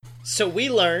So we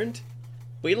learned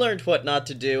what not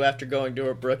to do after going to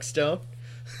a Brookstone.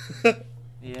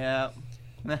 Yeah.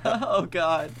 Oh,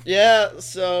 God. Yeah,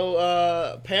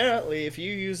 so apparently if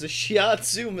you use a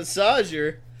shiatsu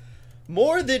massager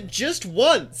more than just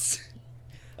once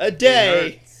a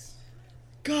day,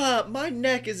 God, my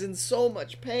neck is in so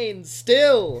much pain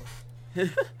still.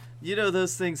 You know,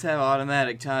 those things have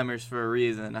automatic timers for a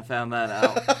reason. I found that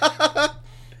out.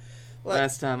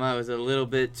 Last time I was a little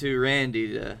bit too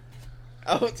randy to...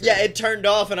 Oh, yeah, it turned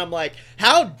off, and I'm like,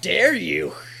 how dare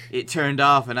you? It turned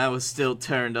off, and I was still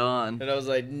turned on. And I was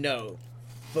like, no,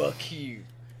 fuck you.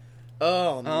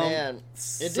 Oh, man.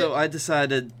 So I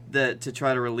decided that to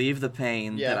try to relieve the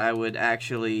pain, that I would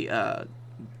actually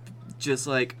just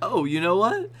like, oh, you know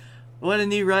what? What I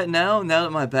need right now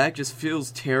that my back just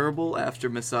feels terrible after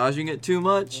massaging it too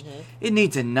much, it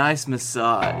needs a nice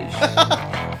massage.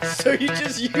 So you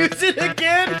just use it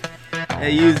again? I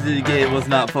used it again. It was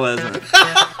not pleasant.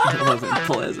 It wasn't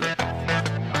pleasant.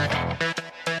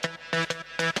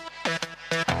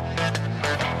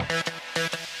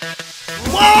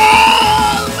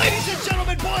 Whoa! Ladies and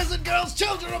gentlemen, boys and girls,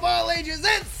 children of all ages,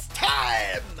 it's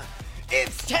time!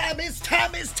 It's time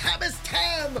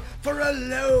for a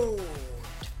load.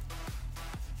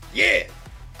 Yeah,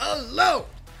 a load.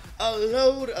 A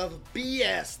load of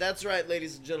BS. That's right,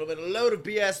 ladies and gentlemen, a load of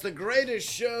BS. The greatest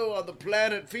show on the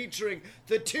planet featuring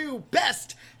the two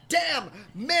best damn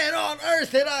men on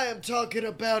earth. And I am talking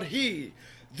about he,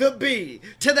 the B,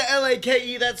 to the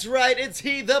L-A-K-E. That's right, it's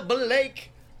he, the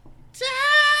Blake.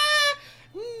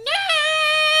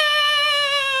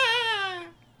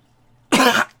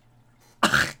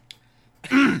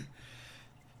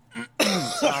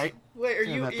 Sorry. Wait, are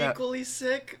you equally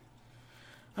sick?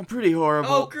 I'm pretty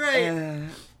horrible. Oh, great.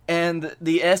 And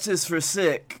the S is for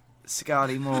sick,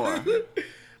 Scotty Moore.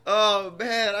 Oh,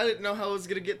 man, I didn't know how I was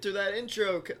going to get through that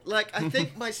intro. Like, I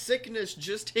think my sickness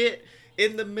just hit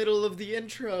in the middle of the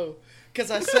intro. Because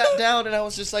I sat down and I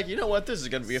was just like, you know what, this is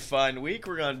going to be a fine week.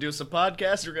 We're going to do some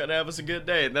podcasts. We're going to have us a good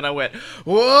day. And then I went,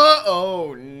 whoa,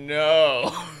 oh,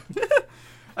 no.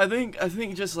 I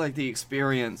think just like the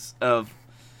experience of...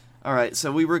 All right,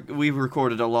 so we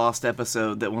recorded a lost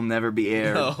episode that will never be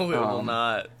aired. No, it will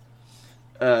not.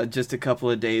 Just a couple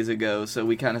of days ago, so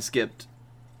we kind of skipped...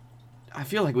 I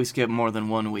feel like we skipped more than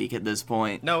 1 week at this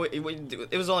point. No, it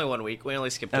was only 1 week. We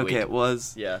only skipped a week. Okay, it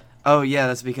was? Yeah. Oh, yeah,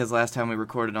 that's because last time we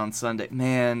recorded on Sunday.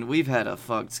 Man, we've had a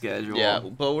fucked schedule. Yeah,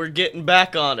 but we're getting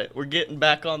back on it. We're getting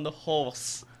back on the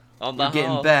horse. We're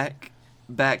getting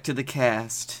back to the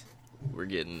cast. We're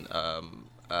getting,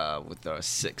 with our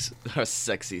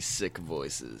sexy, sick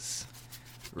voices.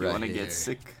 You want to get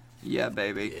sick? Yeah,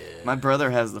 baby. Yeah. My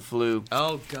brother has the flu.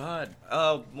 Oh, God.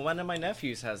 One of my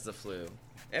nephews has the flu.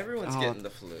 Everyone's getting the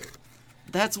flu.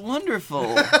 That's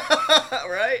wonderful.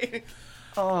 Right?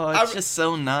 Oh, it's just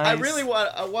so nice. I really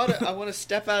want to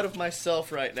step out of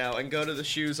myself right now and go to the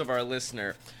shoes of our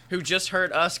listener who just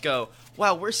heard us go,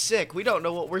 wow, we're sick. We don't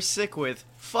know what we're sick with.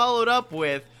 Followed up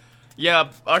with, yeah,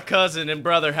 our cousin and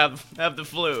brother have the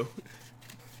flu.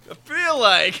 I feel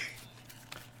like...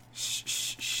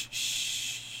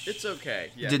 Shh. It's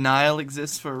okay. Yeah. Denial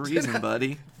exists for a reason,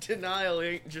 buddy. Denial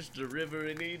ain't just a river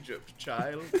in Egypt,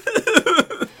 child.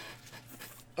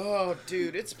 Oh,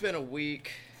 dude, it's been a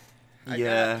week.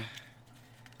 I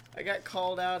got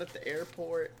called out at the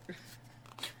airport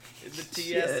in the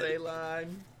TSA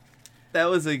line. That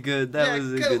was a good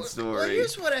story. Well,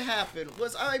 here's what happened.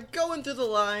 Was I'm going through the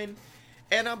line,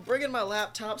 and I'm bringing my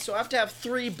laptop, so I have to have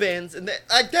 3 bins, and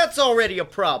that's already a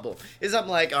problem. Is I'm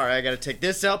like, all right, I gotta take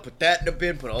this out, put that in a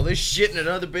bin, put all this shit in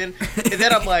another bin, and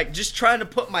then I'm like, just trying to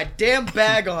put my damn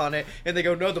bag on it, and they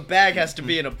go, no, the bag has to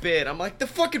be in a bin. I'm like, the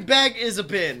fucking bag is a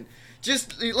bin.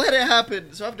 Just let it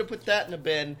happen. So I have to put that in a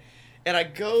bin, and I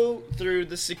go through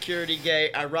the security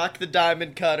gate. I rock the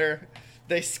diamond cutter.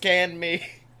 They scan me.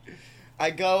 I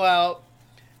go out,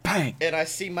 bang, and I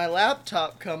see my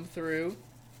laptop come through.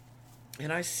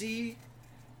 And I see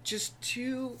just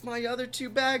my other 2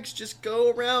 bags just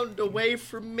go around away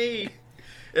from me.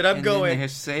 And I'm going... they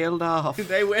sailed off.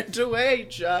 They went away,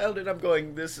 child. And I'm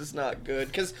going, this is not good.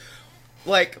 Because,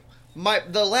 like,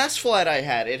 the last flight I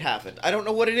had, it happened. I don't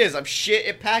know what it is. I'm shit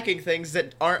at packing things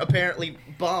that aren't apparently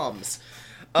bombs.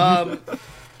 And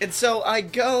so I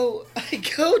go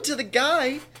to the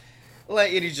guy...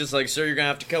 and he's just like, sir, you're going to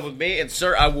have to come with me. And,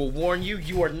 sir, I will warn you,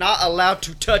 you are not allowed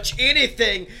to touch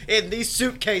anything in these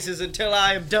suitcases until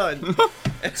I am done.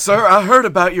 Sir, I heard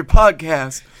about your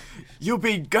podcast. You'll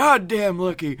be goddamn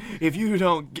lucky if you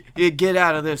don't get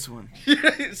out of this one.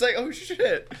 It's like, oh,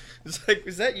 shit. It's like,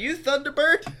 is that you,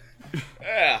 Thunderbird?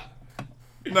 Yeah.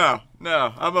 No,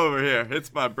 I'm over here.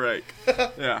 It's my break.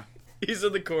 Yeah. He's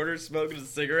in the corner smoking a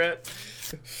cigarette.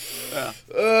 Yeah.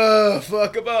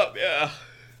 Fuck him up, yeah.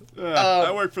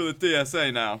 I work for the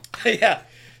TSA now. Yeah.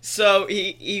 So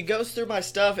he goes through my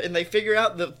stuff, and they figure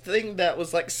out the thing that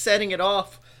was like setting it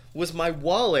off was my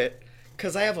wallet,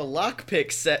 because I have a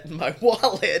lockpick set in my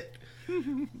wallet.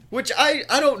 Which I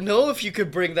don't know if you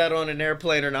could bring that on an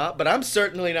airplane or not, but I'm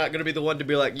certainly not going to be the one to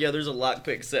be like, yeah, there's a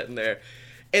lockpick set in there.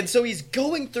 And so he's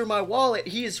going through my wallet.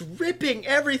 He is ripping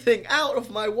everything out of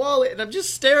my wallet, and I'm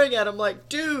just staring at him like,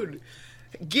 dude,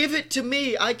 give it to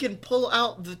me. I can pull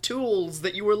out the tools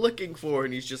that you were looking for.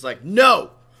 And he's just like,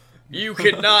 no, you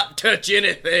cannot touch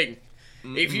anything.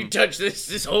 If you touch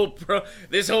this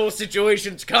whole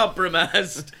situation's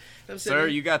compromised. Sir,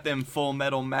 you got them Full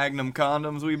Metal Magnum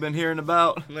condoms we've been hearing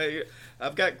about?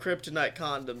 I've got kryptonite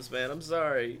condoms, man. I'm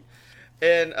sorry.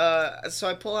 And so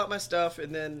I pull out my stuff,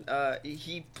 and then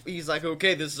he's like,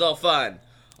 okay, this is all fine.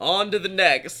 On to the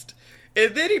next.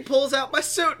 And then he pulls out my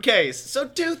suitcase. So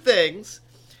 2 things.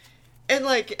 And,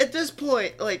 like, at this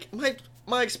point, like,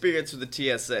 my experience with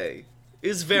the TSA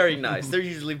is very nice. They're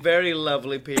usually very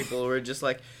lovely people who are just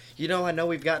like, you know, I know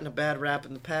we've gotten a bad rap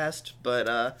in the past, but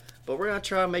we're gonna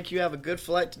try and make you have a good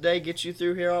flight today, get you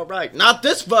through here all right. Not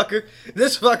this fucker.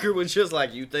 This fucker was just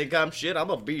like, you think I'm shit? I'm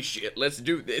gonna be shit. Let's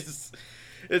do this.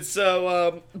 And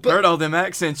so, heard all them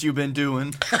accents you've been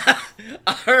doing.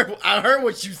 I heard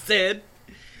what you said.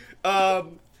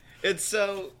 And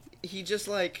so he just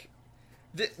like,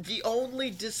 the only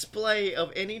display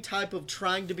of any type of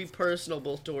trying to be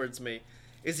personable towards me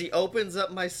is he opens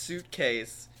up my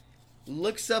suitcase,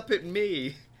 looks up at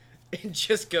me, and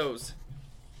just goes,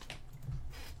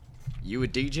 you a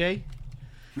DJ?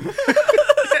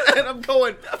 And I'm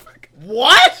going,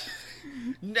 what?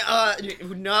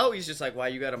 No, he's just like, why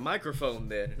you got a microphone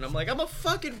then? And I'm like, I'm a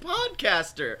fucking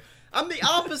podcaster. I'm the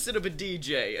opposite of a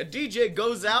DJ. A DJ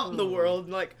goes out in the world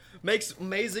and like makes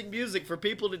amazing music for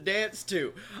people to dance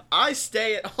to. I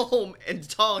stay at home and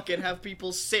talk and have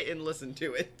people sit and listen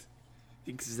to it.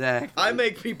 Exactly. I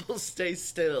make people stay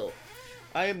still.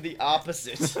 I am the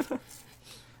opposite.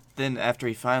 Then, after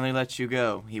he finally lets you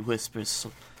go, he whispers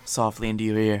softly into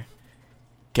your ear,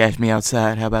 catch me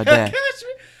outside, how about that? Catch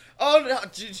me? Oh, no,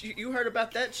 you heard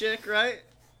about that chick, right?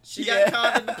 She got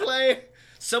caught in the play.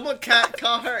 Someone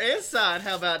caught her inside,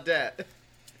 how about that?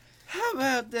 How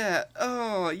about that?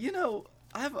 Oh, you know,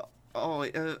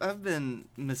 I've been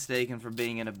mistaken for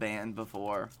being in a band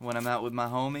before when I'm out with my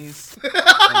homies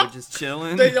and we're just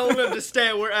chilling. They don't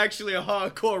understand we're actually a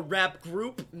hardcore rap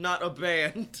group, not a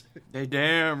band. They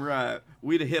damn right.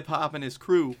 We the hip-hopin'est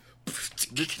crew.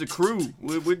 This the crew.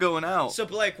 We're going out. So,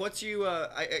 Blake, what's you,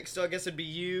 so I guess it'd be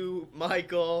you,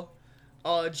 Michael,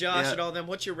 Josh, and all them.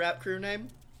 What's your rap crew name?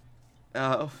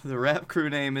 The rap crew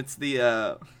name, it's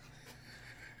the,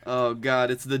 oh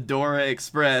god, it's the Dora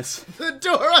Express. The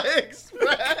Dora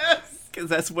Express! Because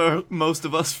that's where most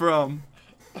of us from.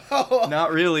 Oh.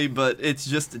 Not really, but it's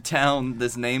just a town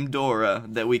that's named Dora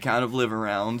that we kind of live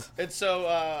around. And so,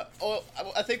 I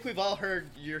think we've all heard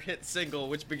your hit single,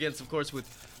 which begins, of course,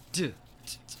 with Dora.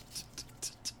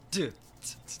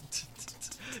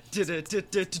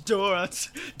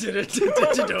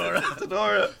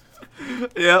 Dora.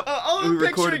 Yep. All I'm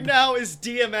picturing now is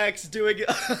DMX doing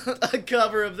a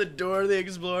cover of the Dora the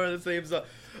Explorer, the theme song.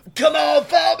 Come on,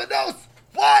 Farmanos!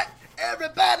 What?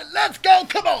 Everybody, let's go!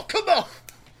 Come on, come on!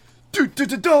 Dora!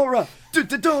 Dora!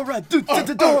 Dora!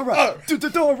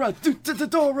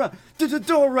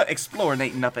 Dora!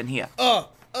 Explorinating up in here.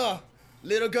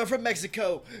 Little girl from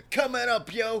Mexico, coming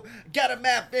up, yo. Got a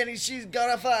map, and she's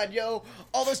gonna find, yo.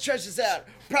 All those treasures out.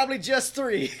 Probably just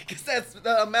 3, because that's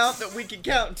the amount that we can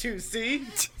count to, see?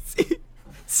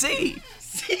 See?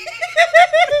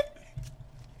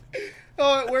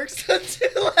 Oh, it works on 2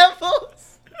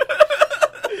 levels.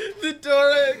 The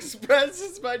Dora Express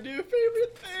is my new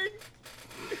favorite thing.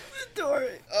 The Dora.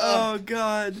 Oh,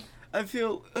 God. I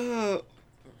feel...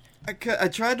 I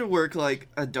tried to work like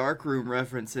a darkroom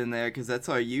reference in there because that's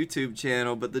our YouTube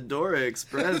channel, but the Dora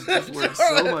Express just works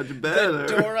so much better.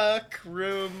 The Dora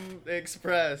Room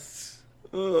Express.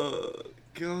 Oh,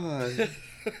 God.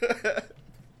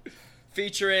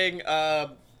 Featuring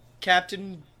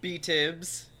Captain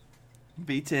B-Tibbs.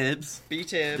 B-Tibbs.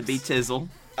 B-Tibbs. The B-Tizzle.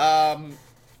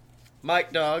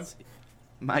 Mike Dog.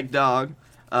 Mike Dog.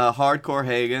 Hardcore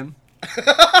Hagen.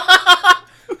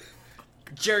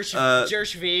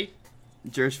 Jersh V.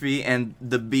 Jersh V and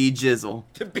the B Jizzle.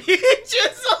 The B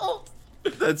Jizzle?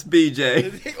 That's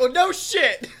BJ. Oh, no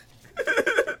shit.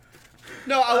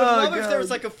 No, I would love if there was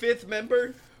like a 5th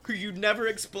member who you'd never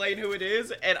explain who it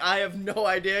is, and I have no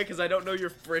idea because I don't know your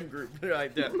friend group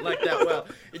like that well.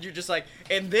 And you're just like,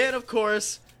 and then of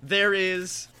course there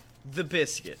is The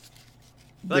biscuit.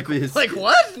 The biscuit. Like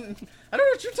what? I don't know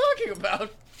what you're talking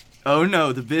about. Oh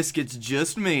no, the biscuit's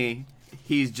just me.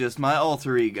 He's just my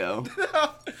alter ego.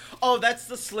 Oh, that's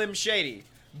the Slim Shady.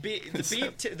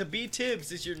 The B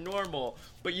Tibbs is your normal,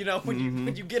 but you know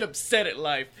when you get upset at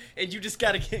life and you just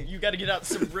gotta get out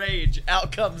some rage,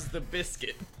 out comes the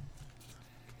biscuit.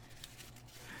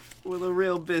 Will a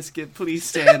real biscuit please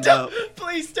stand up?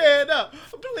 Please stand up.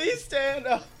 Please stand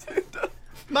up.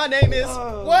 My name is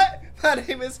what? My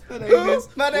name is who?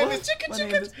 My name is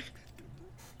Chicken.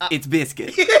 It's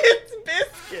Biscuit. It's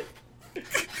Biscuit.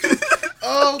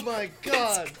 Oh my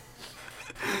god.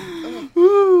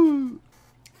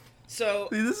 So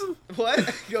see, this is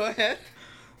what? Go ahead.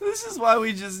 This is why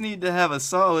we just need to have a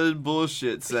solid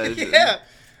bullshit session. Yeah.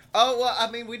 Oh well, I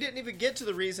mean, we didn't even get to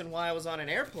the reason why I was on an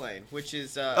airplane, which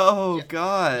is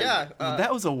god. Yeah.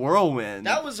 That was a whirlwind.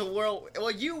 That was a whirl.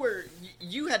 Well,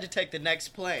 you had to take the next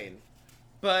plane.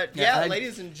 But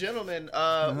ladies and gentlemen,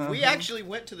 we actually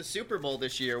went to the Super Bowl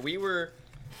this year. We were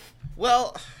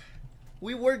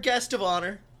guest of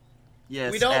honor.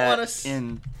 Yes. We don't want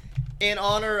to in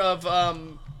honor of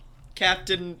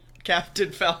Captain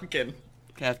Falcon.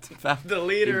 Captain Falcon. The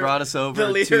leader. He brought us over.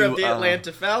 The leader of the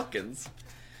Atlanta Falcons.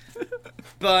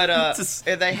 But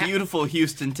beautiful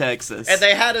Houston, Texas. And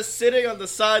they had us sitting on the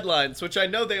sidelines, which I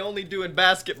know they only do in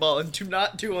basketball and do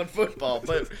not do on football,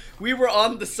 but we were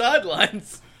on the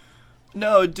sidelines.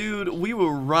 No, dude, we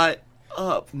were right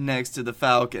up next to the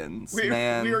Falcons,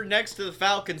 man. We were next to the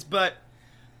Falcons, but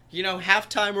you know,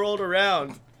 halftime rolled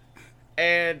around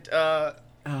and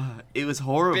it was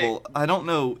horrible. I don't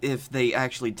know if they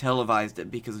actually televised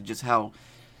it because of just how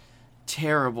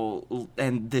terrible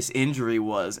and this injury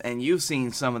was, and you've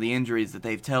seen some of the injuries that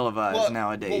they've televised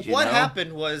nowadays. What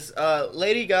happened was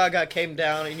Lady Gaga came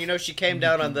down, and you know she came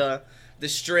down on the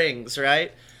strings,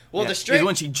 right? Well, the strings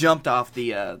when she jumped off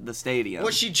the stadium.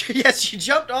 Well, she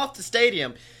jumped off the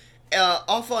stadium,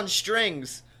 off on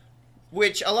strings,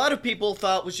 which a lot of people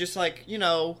thought was just like, you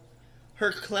know,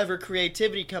 her clever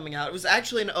creativity coming out. It was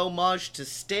actually an homage to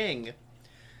Sting.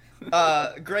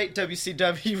 Great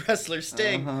WCW wrestler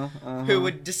Sting, who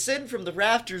would descend from the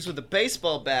rafters with a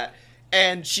baseball bat,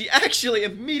 and she actually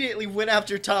immediately went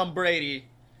after Tom Brady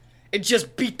and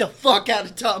just beat the fuck out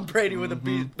of Tom Brady with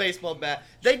a baseball bat.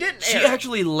 They didn't She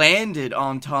actually landed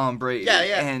on Tom Brady,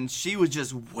 yeah. And she was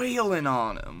just wailing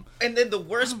on him. And then the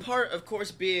worst part, of course,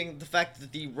 being the fact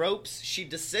that the ropes she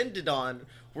descended on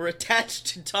were attached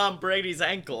to Tom Brady's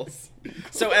ankles.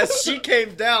 So as she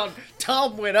came down,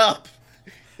 Tom went up.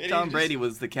 Tom Brady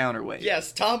was the counterweight.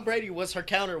 Yes, Tom Brady was her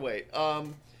counterweight.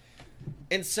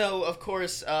 And so, of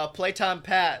course, Playtime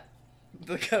Pat,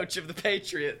 the coach of the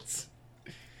Patriots,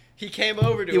 he came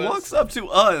over to us. He walks up to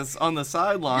us on the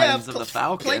sidelines of the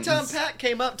Falcons. Playtime Pat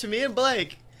came up to me and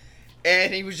Blake,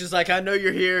 and he was just like, I know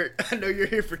you're here. I know you're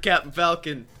here for Captain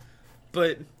Falcon,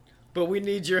 but we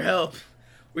need your help.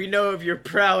 We know of your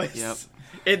prowess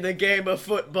in the game of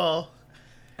football.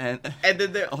 And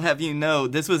then I'll have you know,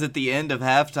 this was at the end of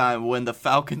halftime when the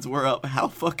Falcons were up how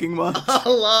fucking much? A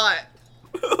lot.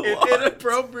 An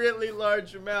inappropriately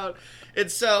large amount. And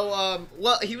so,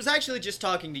 he was actually just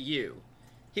talking to you.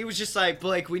 He was just like,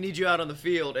 Blake, we need you out on the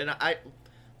field. And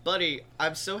buddy,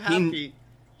 I'm so happy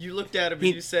you looked at him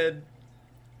and you said,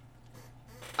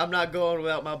 I'm not going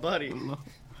without my buddy.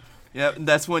 Yeah,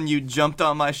 that's when you jumped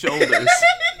on my shoulders.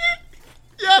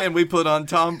 Yep. And we put on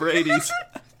Tom Brady's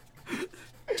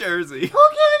jersey.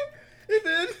 Okay. And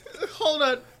then, hold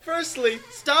on. Firstly,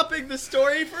 stopping the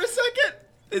story for a second.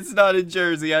 It's not a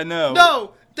jersey, I know.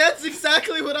 No, that's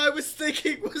exactly what I was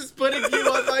thinking, was putting you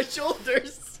on my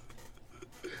shoulders.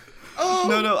 Oh.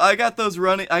 No, I got those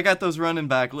running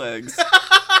back legs.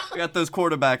 I got those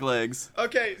quarterback legs.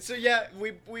 Okay, so yeah,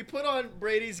 we put on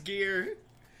Brady's gear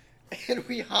and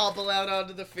we hobble out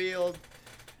onto the field.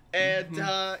 And,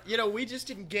 we just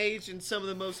engaged in some of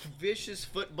the most vicious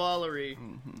footballery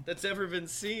that's ever been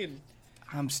seen.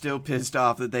 I'm still pissed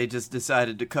off that they just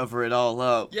decided to cover it all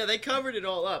up. Yeah, they covered it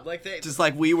all up. Just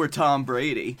like we were Tom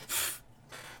Brady.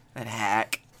 That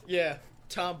hack. Yeah,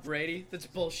 Tom Brady? That's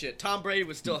bullshit. Tom Brady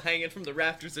was still hanging from the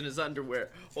rafters in his underwear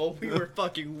while we were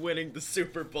fucking winning the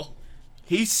Super Bowl.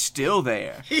 He's still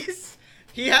there.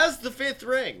 He has the 5th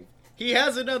ring. He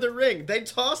has another ring. They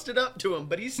tossed it up to him,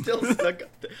 but he's still stuck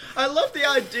up there. I love the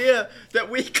idea that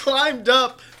we climbed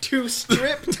up to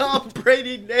strip Tom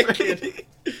Brady naked.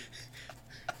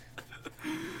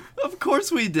 Of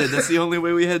course we did. That's the only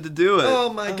way we had to do it.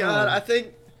 Oh my god.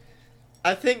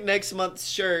 I think next month's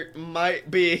shirt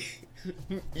might be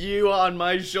you on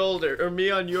my shoulder, or me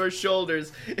on your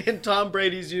shoulders, in Tom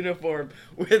Brady's uniform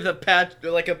with a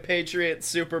Patriot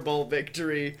Super Bowl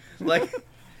victory. Like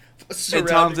And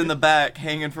Tom's in the back,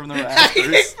 hanging from the rafters.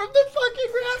 Hanging from the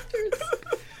fucking rafters.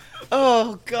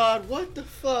 Oh, God, what the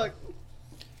fuck?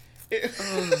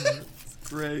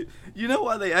 Great. You know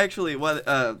why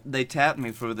they tapped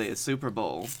me for the Super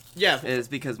Bowl? Yeah. Is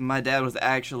because my dad was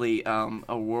actually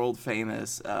a world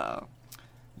famous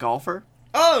golfer.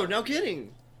 Oh, no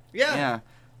kidding. Yeah.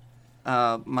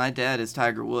 Yeah. My dad is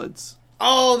Tiger Woods.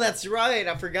 Oh, that's right.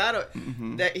 I forgot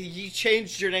that you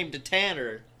changed your name to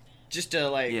Tanner, just to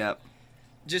like. Yep.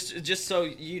 Just so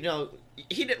you know,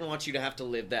 he didn't want you to have to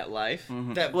live that life.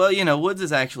 Mm-hmm. Well, Woods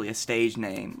is actually a stage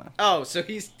name. Oh, so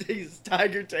he's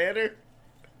Tiger Tanner.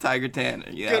 Tiger Tanner,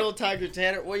 yeah. Good old Tiger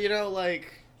Tanner. Well,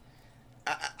 like,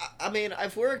 I mean,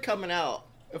 if we're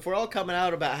all coming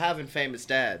out about having famous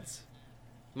dads,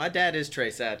 my dad is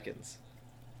Trace Adkins.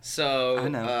 So, I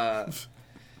know.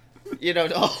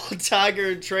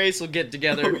 Tiger and Trace will get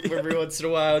together every once in a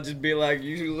while and just be like,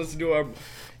 you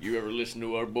ever listen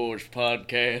to our boys'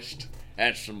 podcast?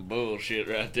 That's some bullshit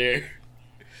right there.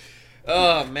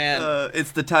 Oh, man.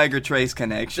 It's the Tiger Trace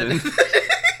connection.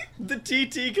 The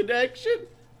TT connection?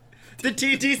 The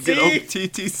TTC? Good old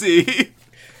TTC.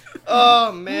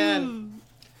 Oh, man.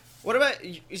 What about,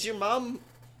 is your mom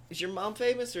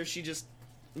famous, or is she just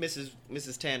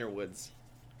Mrs. Tanner Woods?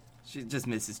 She's just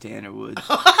Mrs. Tanner Woods.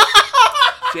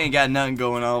 She ain't got nothing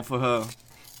going on for her.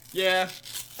 Yeah,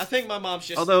 I think my mom's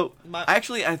just... Although,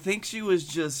 actually, I think she was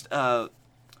just kind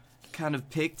of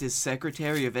picked as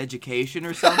Secretary of Education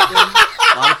or something.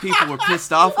 A lot of people were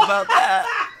pissed off about that.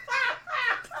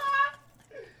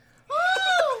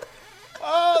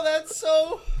 Oh, that's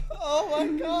so... Oh, my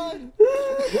God.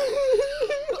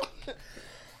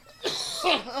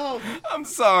 Oh. I'm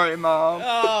sorry, Mom.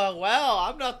 Oh, wow,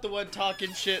 I'm not the one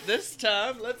talking shit this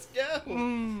time. Let's go.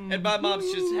 And my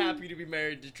mom's just happy to be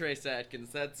married to Trace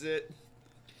Adkins. That's it.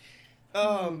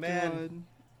 Oh man.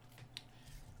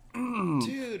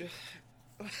 Dude.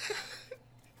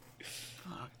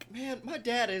 Fuck. Man, my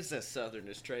dad is as Southern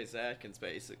as Trace Adkins,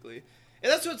 basically.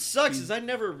 And that's what sucks, is I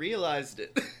never realized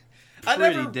it.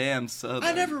 Pretty damn Southern.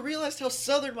 I never realized how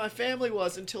Southern my family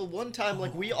was until one time,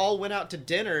 like, we all went out to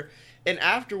dinner, and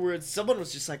afterwards, someone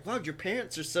was just like, wow, your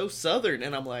parents are so Southern.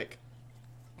 And I'm like,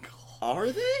 are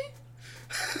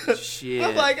they? Shit.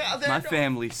 I'm like, my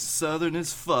family's Southern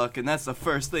as fuck, and that's the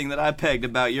first thing that I pegged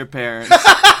about your parents.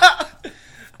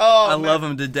 I love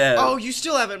them to death. Oh, you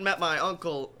still haven't met my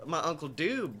uncle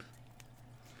Doob.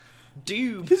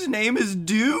 Doob. His name is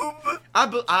Doob?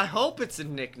 I hope it's a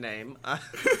nickname.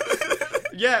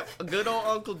 Yeah, good old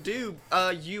Uncle Doob.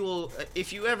 You will,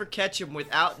 if you ever catch him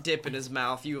without dip in his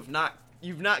mouth, you've not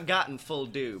gotten full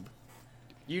Doob.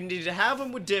 You need to have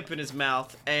him with dip in his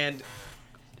mouth, and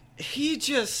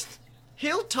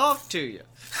he'll talk to you.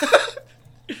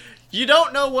 You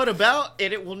don't know what about,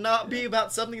 and it will not be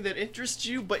about something that interests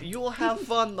you, but you'll have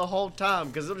fun the whole time,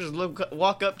 because they'll just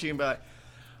walk up to you and be like,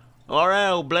 all right,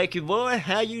 old Blakey boy,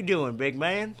 how you doing, big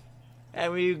man?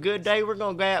 Having you a good day? We're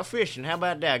going to go out fishing. How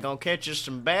about that? Going to catch us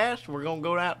some bass? We're going to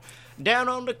go out down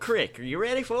on the creek. Are you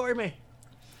ready for me?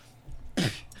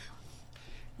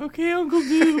 Okay, Uncle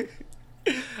Doob.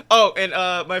 Oh, and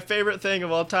my favorite thing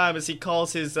of all time is he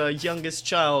calls his youngest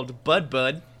child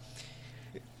Bud.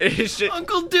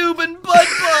 Uncle Doob and Bud.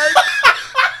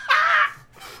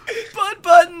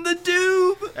 Bud and the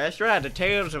Doob. That's right, the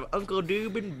tales of Uncle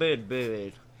Doob and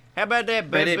Bud. How about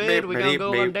that, Bud? We're going to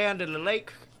go on down to the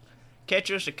lake,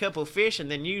 catch us a couple fish, and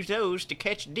then use those to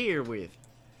catch deer with.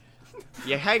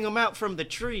 You hang them out from the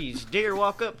trees. Deer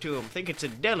walk up to them, think it's a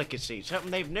delicacy,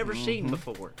 something they've never seen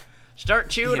before. Start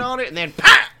chewing on it, and then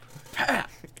pop! Pop!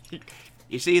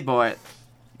 You see, boy,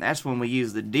 that's when we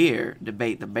use the deer to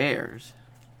bait the bears.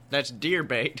 That's deer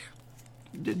bait.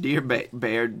 The deer bait,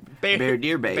 bear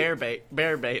deer bait.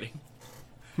 Bear baiting.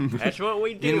 That's what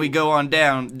we do. Then we go on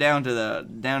down to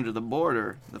the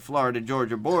border, the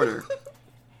Florida-Georgia border,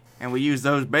 and we use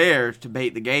those bears to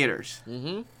bait the gators.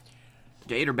 Mm-hmm.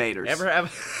 Gator baiters. You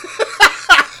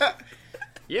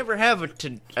ever have a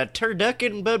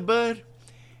turducken, Bud?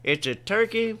 It's a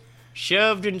turkey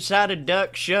shoved inside a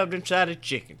duck, shoved inside a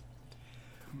chicken.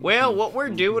 Well, what we're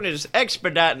doing is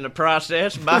expediting the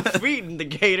process by feeding the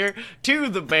gator to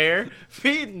the bear,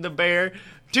 feeding the bear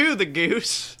to the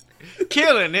goose,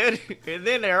 killing it, and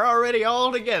then they're already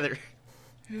all together.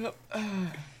 Yep.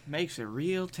 Makes it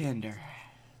real tender.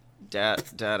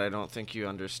 Dad, I don't think you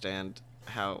understand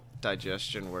how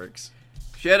digestion works.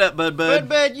 Shut up, Bud.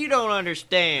 Bud, you don't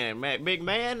understand, big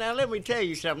man. Now let me tell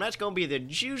you something. That's going to be the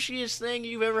juiciest thing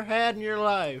you've ever had in your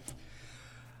life.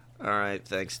 All right,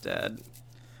 thanks, Dad.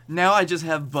 Now I just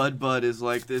have Bud as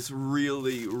like this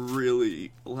really,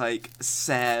 really like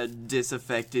sad,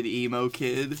 disaffected emo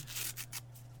kid.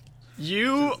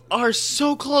 You are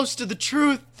so close to the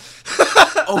truth.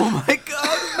 Oh my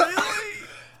god, really?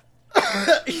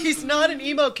 He's not an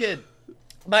emo kid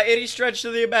by any stretch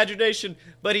of the imagination,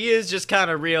 but he is just kind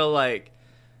of real, like,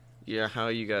 yeah, how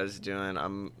you guys doing?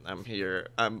 I'm here.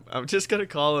 I'm just gonna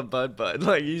call him Bud.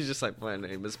 Like, he's just like, my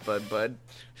name is Bud.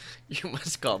 You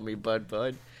must call me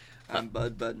Bud. I'm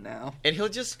Bud now. And he'll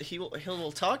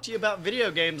talk to you about video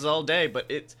games all day, but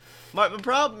the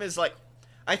problem is, like,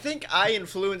 I think I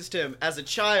influenced him as a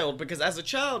child, because as a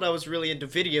child I was really into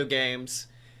video games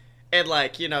and,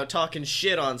 like, you know, talking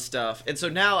shit on stuff. And so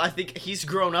now I think he's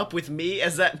grown up with me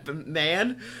as that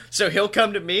man, so he'll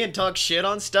come to me and talk shit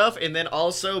on stuff and then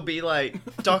also be like,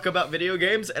 talk about video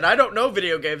games. And I don't know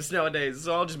video games nowadays,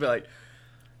 so I'll just be like,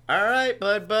 all right,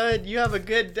 Bud, you have a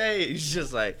good day. He's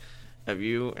just like, have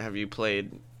you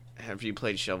played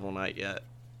Shovel Knight yet?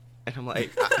 And I'm like,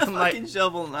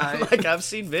 Shovel Knight. I'm like, I've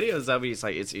seen videos of it. He's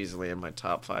like, it's easily in my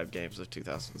top 5 games of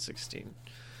 2016.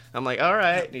 I'm like, all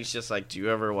right. And he's just like, do you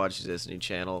ever watch Disney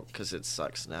Channel? Because it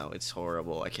sucks now. It's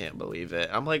horrible. I can't believe it.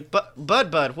 I'm like,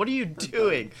 Bud, what are you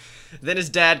doing? Then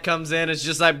his dad comes in. It's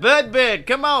just like, Bud,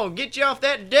 come on, get you off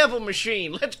that devil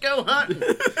machine. Let's go hunting.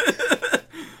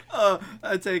 Oh,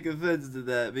 I take offense to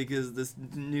that because this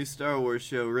new Star Wars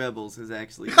show, Rebels, is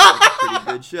actually a pretty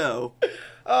good show.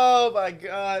 Oh my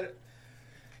god!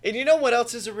 And you know what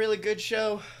else is a really good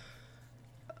show?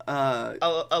 A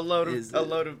load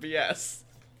of BS.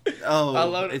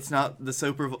 Oh, it's not the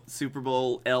Super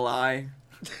Bowl LI.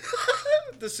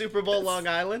 The Super Bowl Long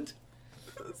Island.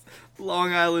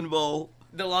 Long Island Bowl.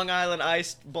 The Long Island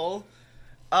Ice Bowl.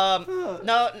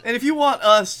 No. And if you want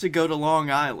us to go to Long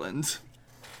Island,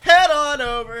 head on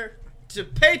over to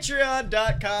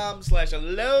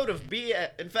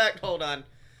patreon.com/a-load-of-BS. In fact, hold on.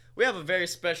 We have a very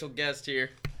special guest here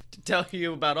to tell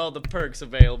you about all the perks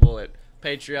available at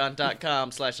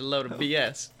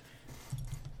patreon.com/a-load-of-BS.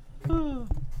 How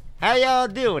y'all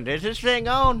doing? Is this thing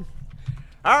on?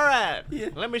 All right. Yeah.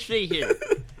 Let me see here.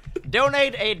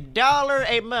 Donate $1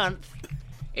 a month,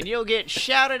 and you'll get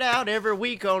shouted out every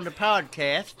week on the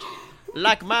podcast.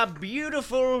 Like my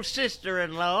beautiful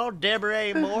sister-in-law, Deborah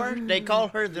A. Moore. They call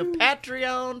her the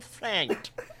Patreon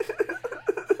Saint.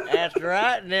 That's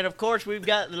right. And then, of course, we've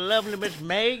got the lovely Miss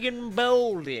Megan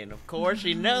Bolden. Of course,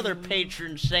 another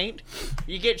patron saint.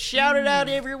 You get shouted out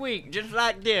every week, just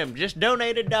like them. Just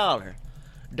donate $1.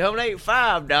 Donate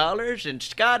 $5, and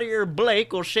Scotty or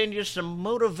Blake will send you some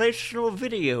motivational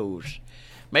videos.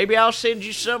 Maybe I'll send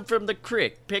you some from the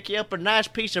creek. Pick you up a nice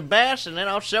piece of bass, and then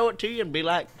I'll show it to you and be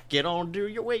like, get on, do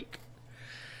your week.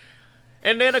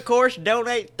 And then, of course,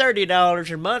 donate $30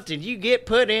 a month, and you get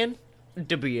put in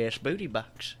the BS Booty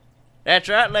Box. That's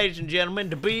right, ladies and gentlemen,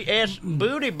 the BS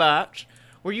Booty Box,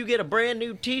 where you get a brand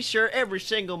new t-shirt every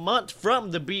single month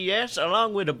from the BS,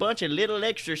 along with a bunch of little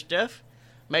extra stuff.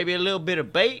 Maybe a little bit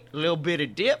of bait, a little bit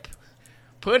of dip.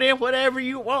 Put in whatever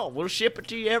you want. We'll ship it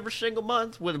to you every single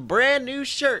month with a brand new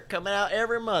shirt coming out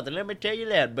every month. And let me tell you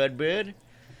that, Bud.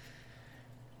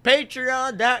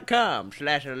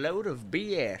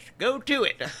 Patreon.com/a-load-of-BS. Go to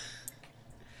it.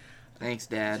 Thanks,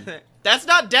 Dad. That's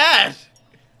not Dad.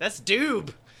 That's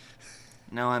Doob.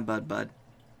 No, I'm Bud.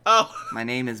 Oh. My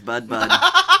name is Bud.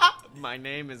 My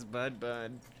name is Bud.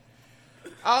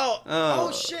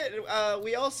 Oh shit.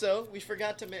 We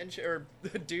forgot to mention, or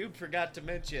Doob forgot to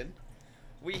mention,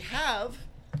 we have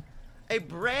a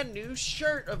brand new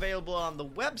shirt available on the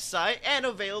website and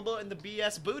available in the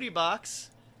BS Booty Box.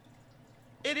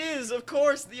 It is, of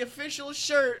course, the official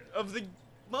shirt of the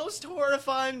most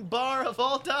horrifying bar of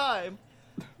all time,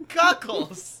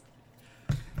 Cuckles.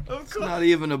 It's not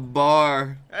even a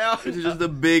bar. It's just a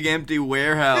big empty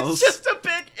warehouse. It's just a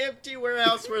big empty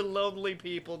warehouse where lonely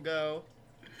people go.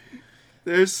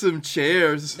 There's some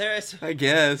chairs. I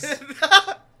guess.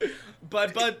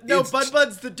 Bud's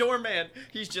the doorman.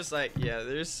 He's just like, yeah,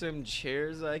 there's some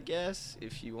chairs, I guess,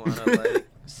 if you want to, like,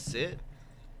 sit.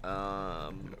 I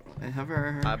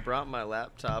brought my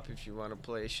laptop if you want to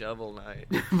play Shovel Knight.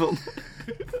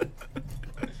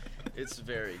 It's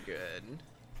very good.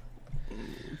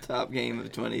 Top game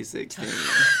of 2016.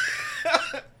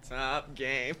 Top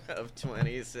game of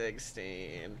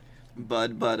 2016.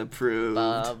 Bud approved.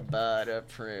 Bud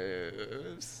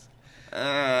approves.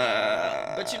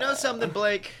 But you know something,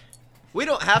 Blake? We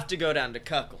don't have to go down to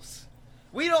Cuckles.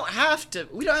 We don't have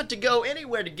to go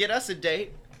anywhere to get us a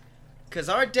date. Because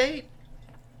our date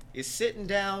is sitting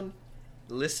down,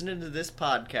 listening to this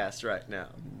podcast right now.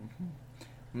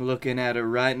 I'm looking at her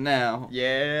right now.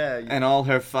 Yeah. And all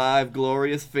her 5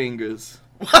 glorious fingers.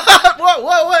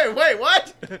 Whoa, wait,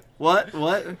 what? What?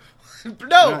 No. We're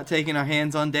not taking our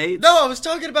hands on dates? No, I was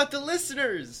talking about the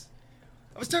listeners.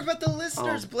 was talking about the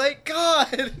listeners, Blake.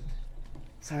 God.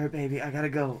 Sorry, baby. I gotta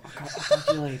go. I'll talk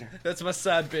to you later. That's my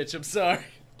side bitch. I'm sorry.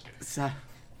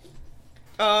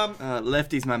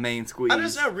 Lefty's my main squeeze. I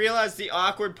just now realized the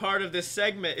awkward part of this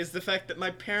segment is the fact that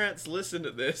my parents listen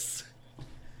to this.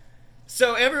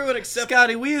 So everyone except...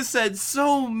 Scotty, we have said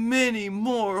so many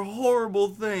more horrible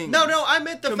things. No, I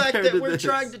meant the fact that we're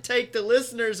trying to take the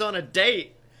listeners on a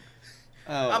date.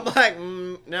 Oh. I'm like,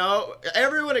 no,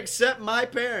 everyone except my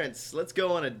parents. Let's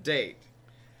go on a date.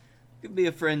 Could be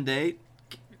a friend date.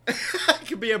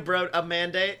 Could be a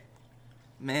man date.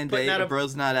 Man date, a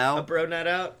bro's not out. A bro not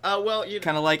out. Well, you...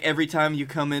 Kind of like every time you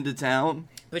come into town.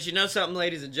 But you know something,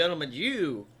 ladies and gentlemen?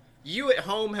 You at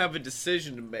home have a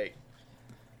decision to make.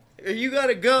 You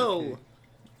gotta go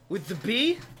with the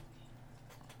B?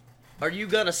 Or you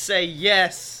gonna say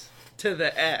yes to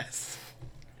the S?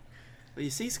 Well, you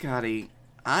see, Scotty,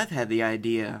 I've had the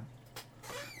idea.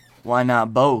 Why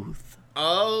not both?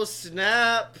 Oh,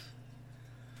 snap.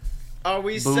 Are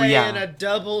we saying a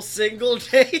double single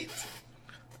date?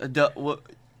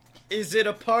 Is it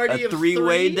a party of three? A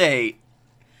three-way date.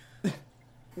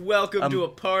 Welcome to a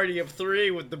party of three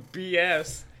with the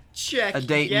BS. Check. A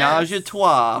date menage a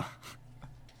trois.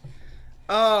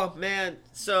 Oh man,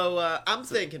 so I'm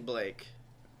thinking Blake.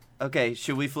 Okay,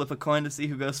 should we flip a coin to see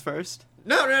who goes first?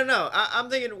 No. I'm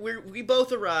thinking we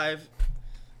both arrive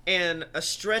in a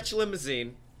stretch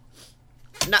limousine.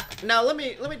 Now let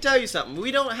me tell you something.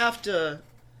 We don't have to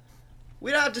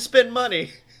spend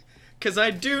money, cause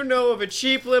I do know of a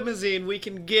cheap limousine we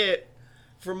can get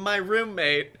from my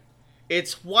roommate.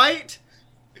 It's white.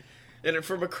 And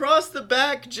from across the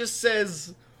back just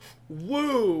says,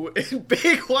 "Woo" in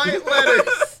big white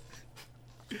letters.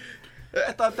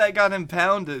 I thought that got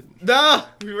impounded. Nah,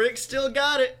 Rick still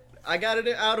got it. I got it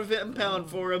out of it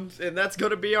impound for him, and that's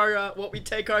gonna be our what we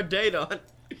take our date on.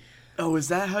 Oh, is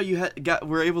that how you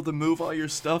were able to move all your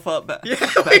stuff up back? Yeah,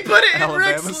 we put it in Alabama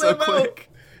Rick's so limo. quick.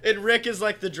 And Rick is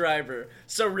like the driver,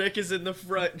 so Rick is in the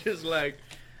front, just like,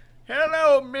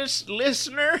 "Hello, Miss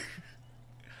Listener.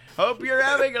 Hope you're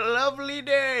having a lovely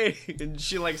day." And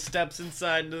she like steps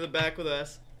inside into the back with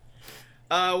us.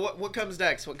 What comes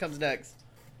next? What comes next?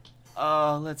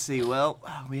 Let's see. Well,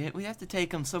 we have to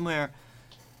take them somewhere.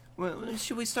 Well,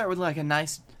 should we start with like a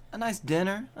nice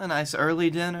dinner, a nice early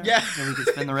dinner? Yeah. So we can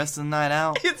spend the rest of the night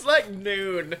out. It's like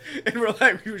noon, and we're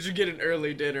like, we should get an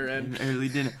early dinner in. An early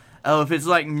dinner. Oh, if it's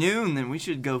like noon, then we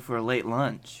should go for a late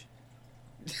lunch.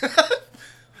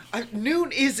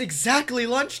 Noon is exactly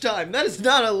lunchtime. That is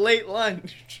not a late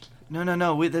lunch.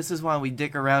 No. This is why we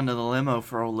dick around in the limo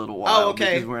for a little while. Oh,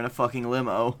 okay. Because we're in a fucking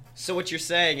limo. So what you're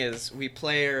saying is we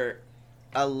play her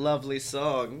a lovely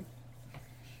song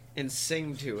and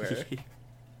sing to her.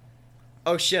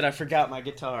 Oh shit, I forgot my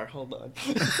guitar. Hold on.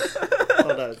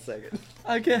 Hold on a second.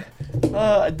 Okay.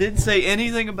 I didn't say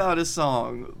anything about a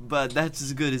song, but that's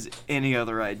as good as any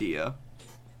other idea.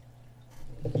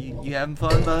 You having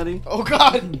fun, buddy? Oh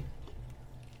god!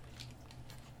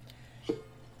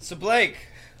 So Blake,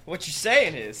 what you're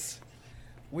saying is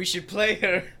we should play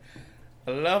her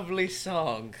a lovely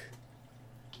song.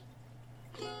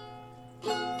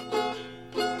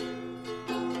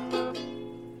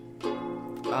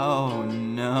 Oh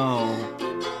no.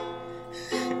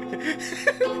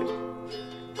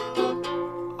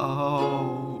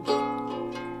 Oh.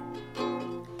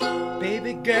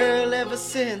 Baby girl, ever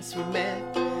since we met,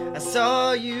 I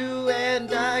saw you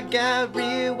and I got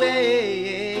real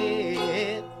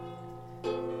wet.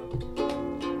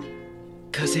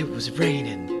 'Cause it was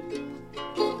raining.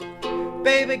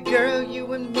 Baby girl,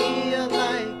 you and me are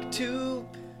like two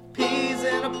peas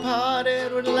in a pod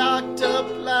and we're locked up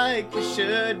like we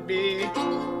should be.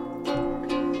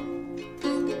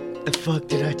 The fuck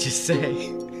did I just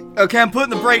say? Okay, I'm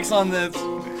putting the brakes on this.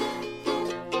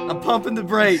 I'm pumping the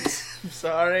brakes. I'm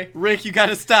sorry. Rick, you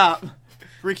gotta stop.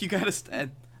 Rick, you gotta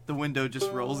stand. The window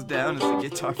just rolls down as the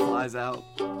guitar flies out.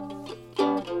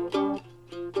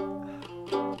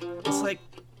 It's like,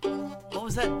 what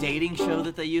was that dating show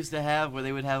that they used to have where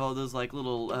they would have all those like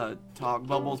little talk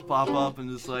bubbles pop up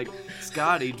and just like,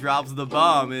 Scotty drops the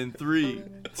bomb in 3,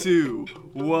 2,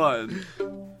 1.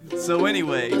 So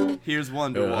anyway, here's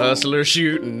Wonderwall. A hustler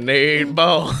shooting 8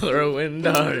 ball, throwing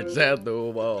darts at the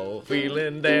wall,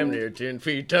 feeling damn near 10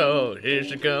 feet tall. Here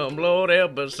she come, Lord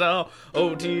help us all.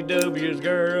 OTW's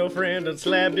girlfriend done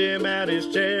slapped him out his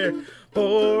chair.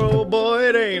 Poor old boy,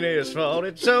 it ain't his fault.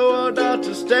 It's so hard not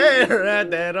to stare at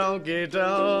that honky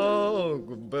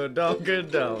tonk, but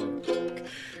donka donk.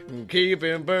 Keep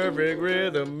in perfect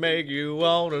rhythm, make you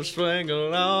wanna swing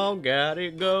along. Got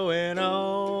it going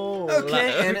on.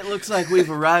 Okay, and it looks like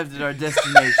we've arrived at our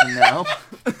destination now.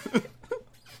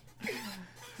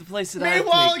 place that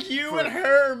Meanwhile, you and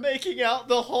her are making out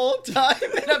the whole time,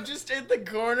 and I'm just in the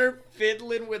corner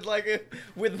fiddling with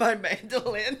my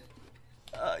mandolin.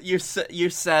 You're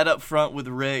sat up front with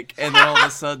Rick, and then all of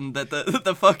a sudden that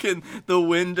the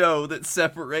window that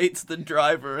separates the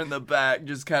driver and the back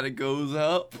just kind of goes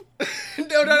up.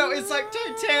 No, it's like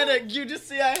Titanic. You just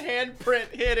see a handprint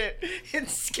hit it and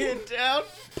skid down.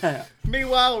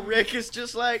 Meanwhile, Rick is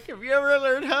just like, have you ever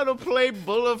learned how to play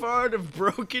Boulevard of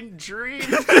Broken Dreams?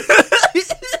 What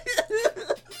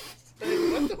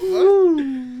the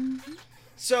fuck?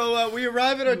 So we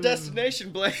arrive at our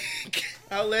destination, Blake.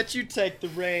 I'll let you take the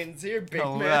reins here, big man.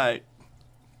 All right.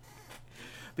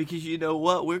 Because you know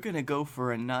what? We're going to go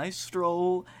for a nice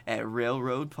stroll at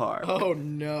Railroad Park. Oh,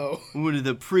 no. One of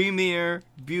the premier,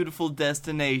 beautiful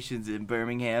destinations in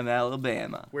Birmingham,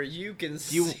 Alabama. Where you can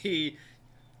see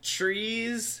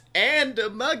trees and a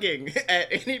mugging at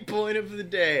any point of the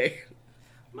day.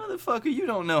 Motherfucker, you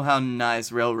don't know how nice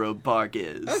Railroad Park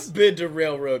is. I've been to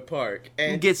Railroad Park.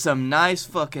 And you get some nice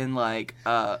fucking,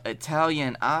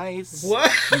 Italian ice.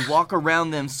 What? You walk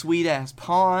around them sweet-ass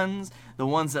ponds, the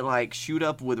ones that, shoot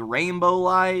up with rainbow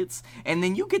lights, and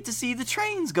then you get to see the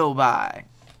trains go by.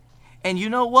 And you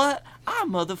know what? I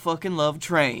motherfucking love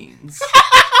trains.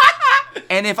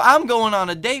 And if I'm going on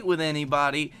a date with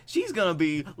anybody, she's gonna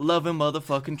be loving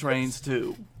motherfucking trains,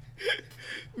 too.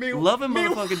 Loving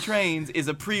motherfucking trains is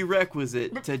a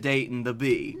prerequisite to dating the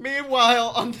bee. Meanwhile,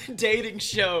 on the dating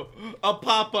show, a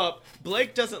pop-up.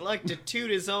 Blake doesn't like to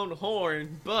toot his own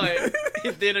horn, but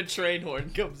then a train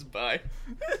horn comes by.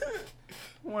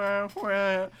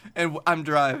 And I'm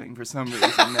driving for some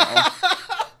reason now.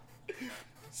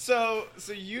 So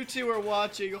you two are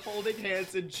watching, holding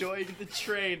hands, enjoying the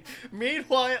train.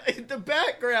 Meanwhile, in the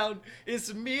background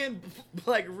is me and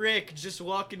Rick just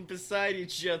walking beside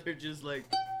each other, just like.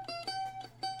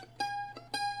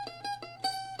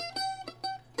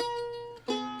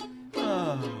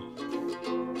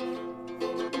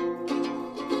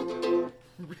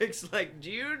 Rick's like,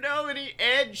 do you know any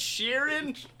Ed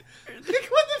Sheeran? Like,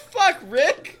 what the fuck,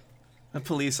 Rick? A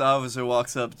police officer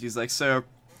walks up. He's like, sir,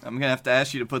 I'm going to have to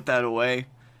ask you to put that away.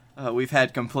 We've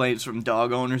had complaints from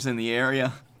dog owners in the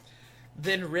area.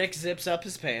 Then Rick zips up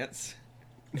his pants,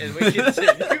 and we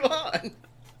continue on.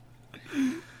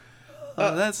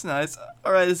 Oh, that's nice.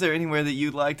 All right, is there anywhere that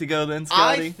you'd like to go then,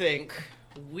 Scotty? I think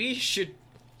we should,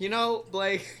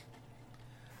 Blake,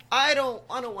 I don't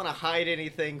want to hide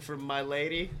anything from my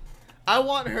lady. I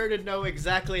want her to know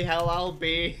exactly how I'll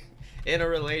be in a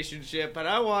relationship, and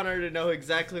I want her to know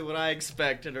exactly what I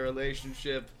expect in a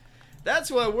relationship.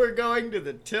 That's why we're going to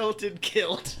the Tilted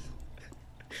Kilt.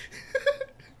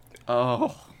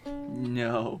 Oh,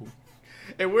 no.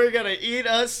 And we're gonna eat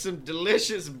us some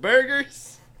delicious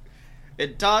burgers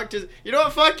and talk to... You know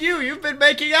what? Fuck you. You've been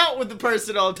making out with the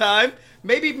person all the time.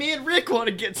 Maybe me and Rick want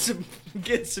to get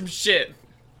some shit.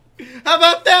 How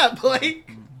about that, Blake?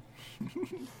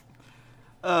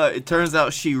 It turns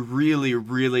out she really,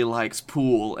 really likes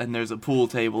pool, and there's a pool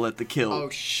table at the kilt. Oh,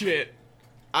 shit.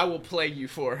 I will play you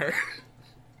for her.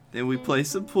 Then we play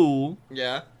some pool.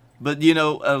 Yeah. But,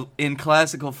 in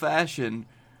classical fashion,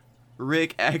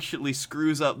 Rick actually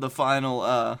screws up the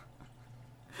final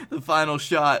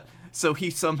shot, so he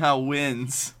somehow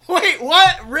wins. Wait,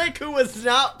 what? Rick, who was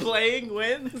not playing,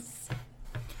 wins?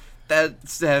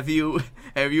 Have you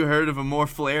heard of a more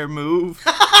flair move?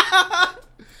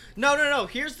 No.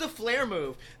 Here's the flair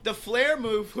move. The flair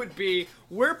move would be,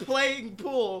 we're playing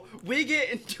pool, we get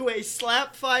into a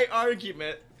slap fight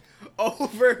argument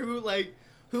over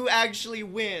who actually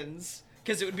wins,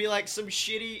 because it would be like some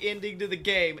shitty ending to the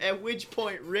game, at which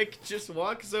point Rick just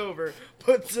walks over,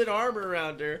 puts an arm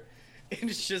around her, and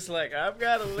it's just like, I've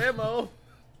got a limo.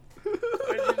 What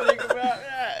do you think about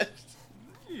that?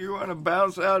 You want to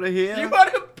bounce out of here? You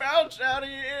want to bounce out of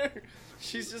here?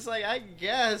 She's just like, I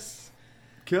guess.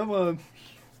 Come on.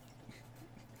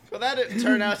 Well, that didn't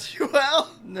turn out too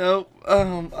well. Nope.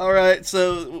 Alright,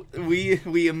 so we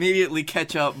immediately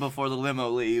catch up before the limo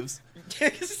leaves.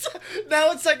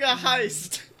 Now it's like a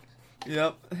heist.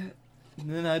 Yep. And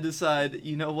then I decide,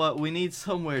 you know what, we need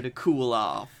somewhere to cool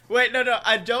off. Wait, no,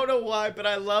 I don't know why, but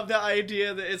I love the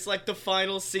idea that it's like the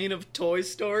final scene of Toy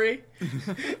Story.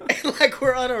 And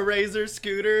we're on a Razor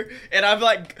scooter, and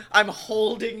I'm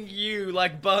holding you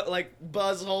like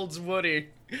Buzz holds Woody.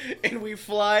 And we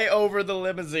fly over the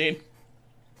limousine.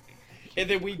 And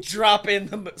then we drop in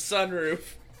the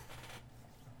sunroof.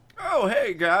 Oh,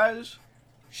 hey, guys.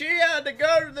 She had to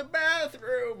go to the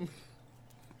bathroom.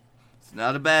 It's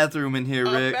not a bathroom in here,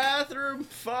 Rick. A bathroom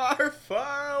far,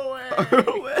 far away. Far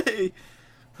away.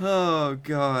 Oh,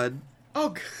 God.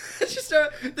 Oh, just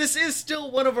this is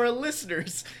still one of our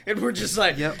listeners, and we're just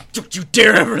like, yep. Don't you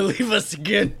dare ever leave us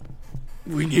again.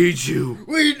 We need you.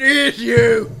 We need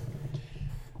you.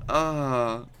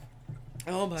 Oh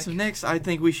my. So next, I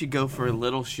think we should go for a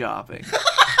little shopping.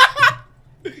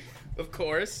 Of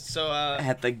course. So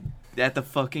at the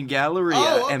fucking Galleria,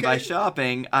 oh, okay. And by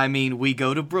shopping, I mean we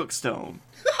go to Brookstone.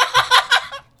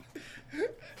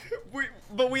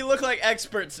 But we look like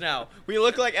experts now. We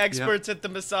look like experts at the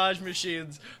massage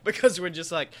machines because we're just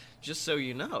like, just so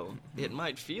you know, it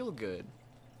might feel good,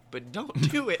 but don't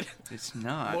do it. It's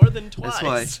not. More than twice. That's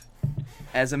why,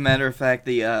 as a matter of fact,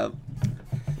 the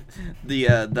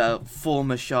full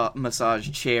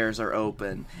massage chairs are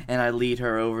open, and I lead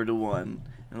her over to one,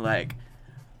 and like,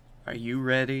 are you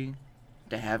ready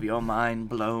to have your mind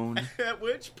blown? At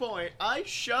which point, I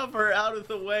shove her out of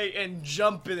the way and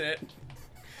jump in it.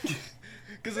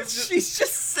 She's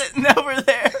just sitting over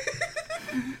there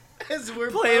as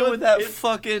we're playing with that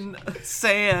fucking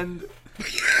sand.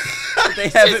 They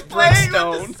have She's it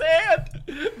Brookstone. With the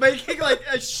sand, making like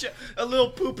a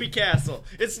little poopy castle.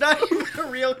 It's not even a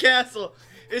real castle.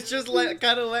 It's just like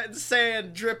kind of letting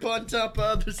sand drip on top of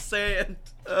other sand.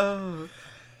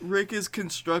 Rick is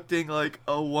constructing like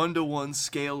a 1-to-1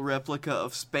 scale replica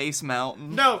of Space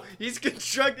Mountain. No, he's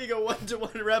constructing a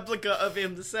 1-to-1 replica of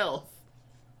himself.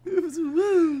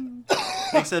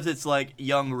 Except it's like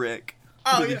young Rick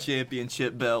with the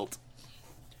championship belt.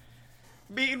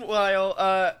 Meanwhile,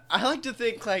 I like to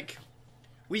think like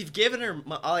we've given her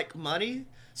like money,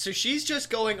 so she's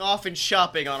just going off and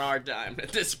shopping on our dime at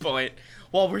this point,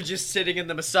 while we're just sitting in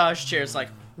the massage chairs like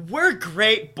we're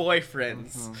great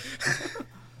boyfriends.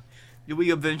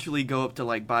 We eventually go up to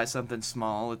like buy something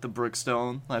small at the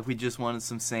Brookstone, like we just wanted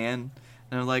some sand,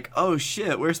 and I'm like, oh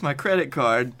shit, where's my credit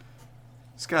card?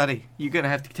 Scotty, you're gonna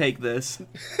have to take this.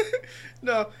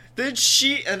 No, then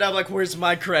and I'm like, where's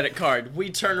my credit card?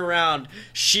 We turn around,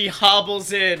 she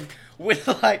hobbles in with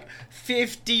like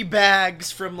 50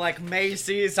 bags from like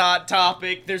Macy's, Hot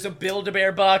Topic. There's a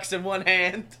Build-A-Bear box in one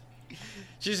hand.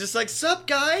 She's just like, sup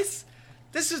guys?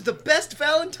 This is the best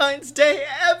Valentine's Day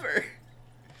ever.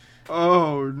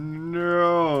 Oh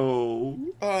no.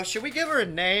 Oh, should we give her a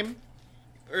name?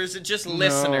 Or is it just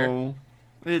listener? No.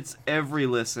 It's every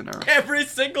listener. Every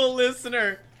single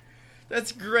listener.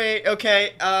 That's great.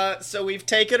 Okay, so we've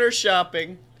taken her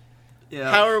shopping.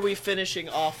 Yeah. How are we finishing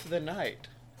off the night?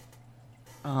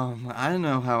 I don't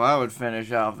know how I would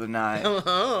finish off the night.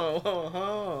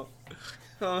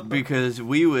 Because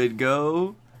we would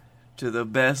go to the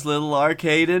best little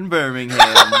arcade in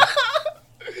Birmingham.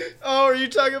 Oh, are you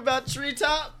talking about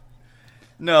Treetop?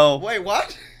 No. Wait,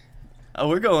 what? Oh,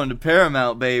 we're going to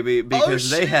Paramount, baby, because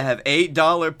they have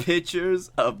 $8 pictures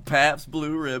of Pabst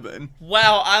Blue Ribbon.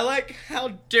 Wow, I like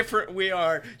how different we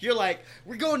are. You're like,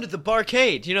 we're going to the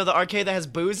barcade. You know, the arcade that has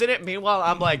booze in it? Meanwhile,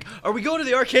 I'm like, are we going to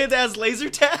the arcade that has laser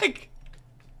tag?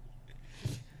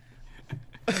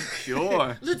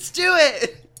 Sure. Let's do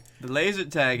it. The laser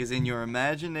tag is in your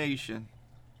imagination.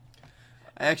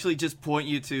 I actually just point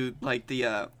you to, like,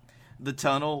 the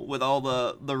tunnel with all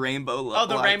the rainbow lights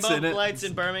in it. Oh, the rainbow lights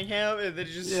in Birmingham? And then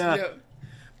just, yeah. You know,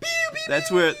 pew, pew, that's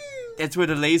pew, where pew. That's where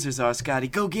the lasers are, Scotty.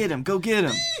 Go get him. Go get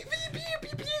him. Pew,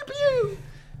 pew, pew,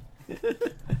 pew, pew.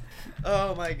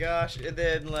 Oh my gosh. And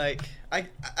then, like,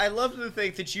 I love to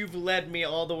think that you've led me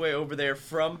all the way over there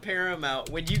from Paramount.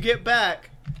 When you get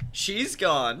back, she's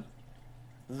gone.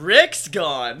 Rick's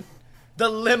gone. The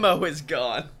limo is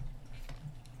gone.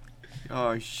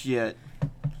 Oh, shit.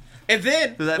 And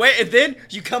then, and then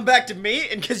you come back to me,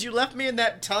 and because you left me in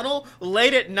that tunnel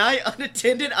late at night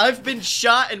unattended, I've been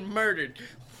shot and murdered.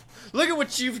 Look at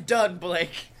what you've done,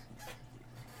 Blake.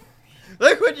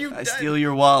 Look what you've done. I steal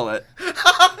your wallet.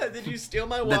 Did you steal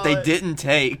my wallet? That they didn't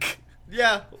take.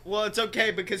 Yeah, well, it's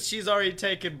okay because she's already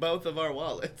taken both of our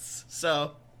wallets,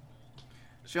 so.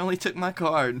 She only took my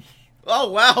card. Oh,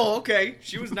 wow, okay.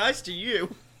 She was nice to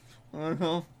you.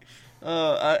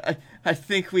 I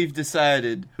think we've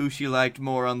decided who she liked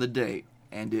more on the date,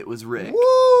 and it was Rick.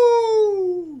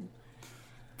 Woo!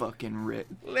 Fucking Rick.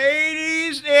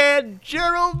 Ladies and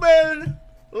gentlemen,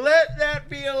 let that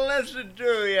be a lesson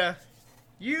to you.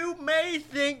 You may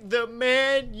think the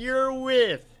man you're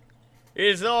with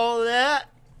is all that,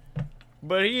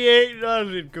 but he ain't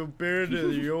nothing compared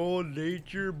to the old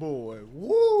nature boy.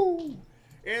 Woo!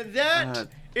 And that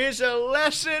is a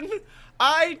lesson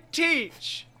I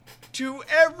teach to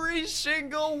every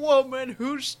single woman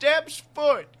who steps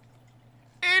foot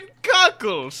in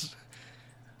Cuckles.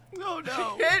 Oh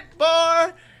no. Hit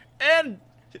bar and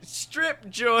strip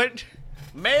joint,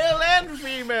 male and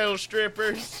female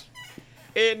strippers,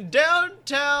 in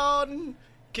downtown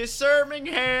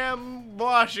Birmingham,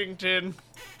 Washington.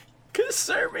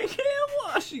 Birmingham,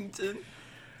 Washington.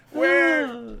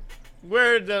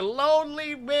 Where the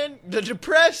lonely men, the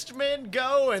depressed men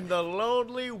go and the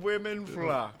lonely women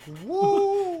flock.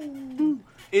 Woo!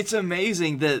 It's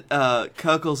amazing that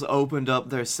Cuckles opened up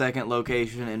their second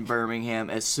location in Birmingham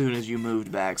as soon as you moved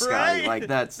back, Scotty. Right? Like,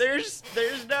 that's... There's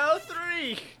now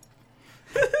 3.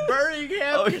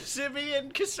 Birmingham, Kissimmee,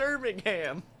 and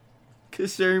Birmingham.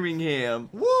 Birmingham.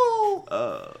 Woo!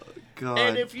 God.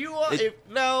 And if you are,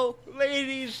 now,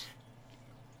 ladies,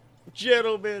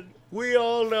 gentlemen, we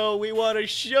all know we want to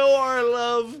show our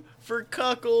love for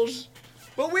Cuckles,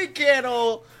 but we can't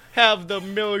all have the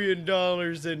 $1 million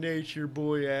that Nature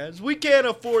Boy has. We can't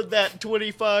afford that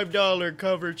 $25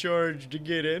 cover charge to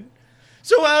get in.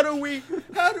 So how do we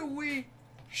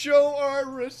show our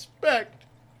respect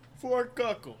for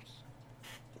Cuckles?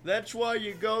 That's why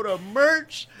you go to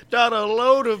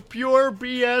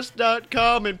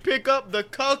merch.aloadofpurebs.com and pick up the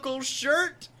Cuckles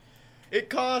shirt. It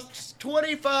costs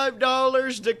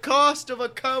 $25, the cost of a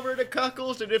cover to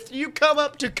Cuckles, and if you come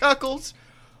up to Cuckles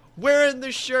wearing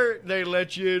the shirt, they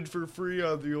let you in for free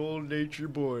on the old Nature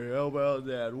Boy. How about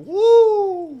that?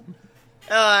 Woo!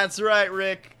 Ah, that's right,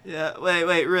 Rick. Yeah,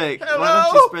 wait, Rick. Hello? Why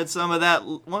don't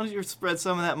you spread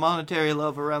some of that monetary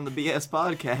love around the BS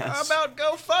podcast? How about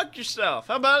go fuck yourself?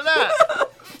 How about that?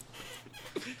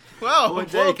 Well,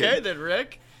 okay then,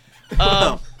 Rick.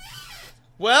 Well,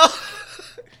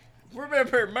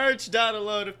 remember,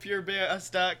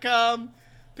 merch.aloadofpurebs.com.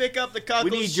 Pick up the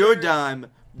Cuckles We need shirt. your dime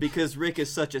because Rick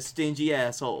is such a stingy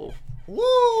asshole.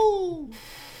 Woo!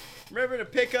 Remember to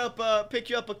pick you up a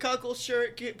Cuckles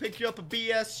shirt, pick you up a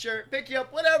BS shirt, pick you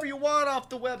up whatever you want off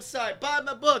the website. Buy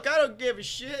my book. I don't give a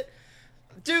shit.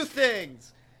 Do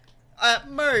things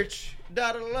at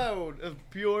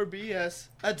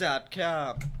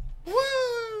merch.aloadofpurebs.com.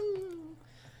 Woo!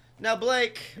 Now,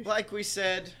 Blake, like we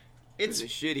said, It's a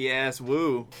shitty ass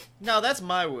woo. No, that's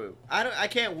my woo. I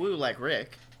can't woo like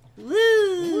Rick.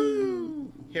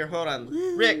 Woo! Here, hold on.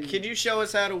 Woo. Rick, can you show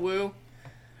us how to woo?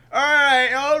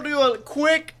 Alright, I'll do a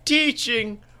quick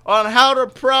teaching on how to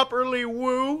properly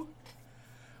woo.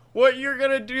 What you're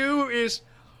gonna do is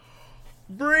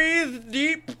breathe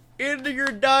deep into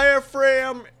your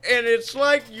diaphragm, and it's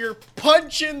like you're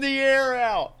punching the air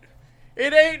out.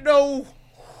 It's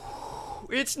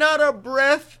not a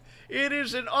breath. It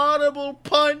is an audible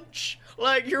punch,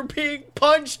 like you're being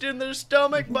punched in the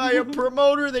stomach by a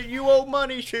promoter that you owe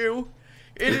money to.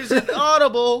 It is an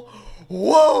audible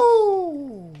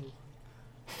whoa.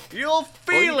 You'll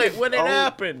feel it when it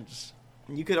happens.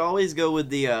 You could always go with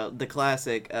the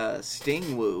classic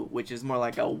Sting woo, which is more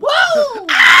like a whoa.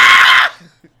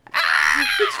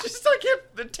 It's just like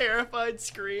the terrified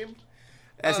scream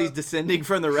as he's descending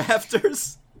from the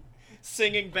rafters,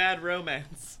 singing Bad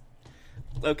Romance.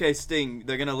 Okay, Sting,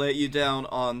 they're gonna let you down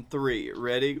on 3.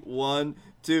 Ready? 1,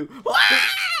 2.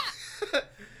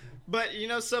 But you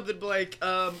know something, Blake?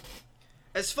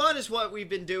 As fun as what we've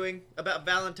been doing about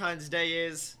Valentine's Day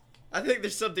is, I think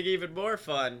there's something even more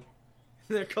fun.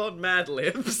 They're called Mad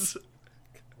Libs.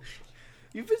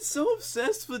 You've been so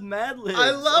obsessed with Mad Libs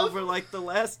over like the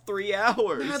last 3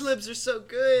 hours. Mad Libs are so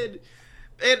good.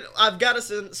 And I've got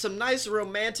us some nice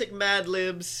romantic Mad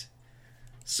Libs.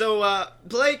 So,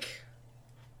 Blake,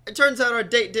 it turns out our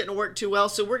date didn't work too well,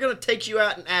 so we're going to take you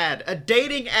out an ad. A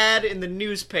dating ad in the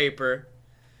newspaper.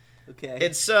 Okay.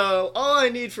 And so, all I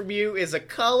need from you is a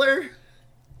color.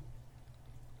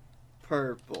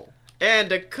 Purple.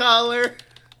 And a color.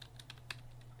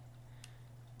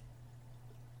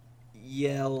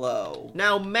 Yellow.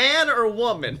 Now, man or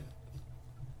woman?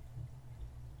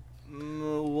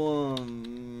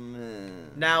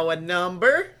 Woman. Now, a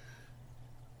number.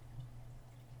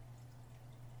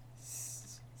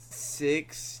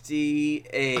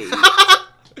 68.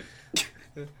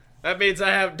 That means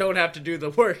I don't have to do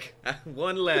the work.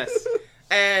 1 less.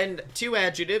 And 2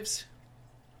 adjectives.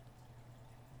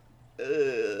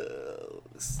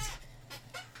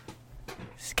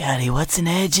 Scotty, what's an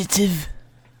adjective?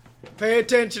 Pay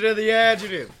attention to the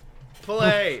adjective.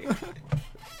 Play.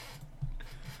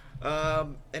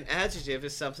 An adjective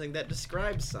is something that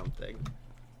describes something.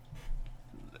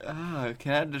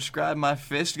 Can I describe my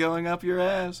fist going up your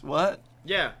ass? What?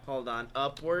 Yeah, hold on.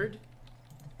 Upward.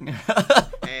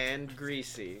 And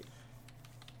greasy.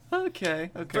 Okay.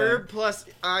 Verb plus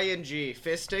ing.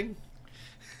 Fisting.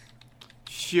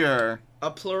 Sure.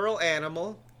 A plural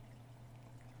animal.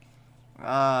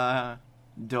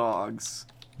 Dogs.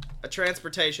 A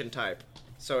transportation type.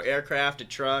 So aircraft, a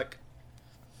truck.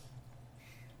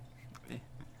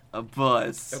 A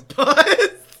bus. A bus?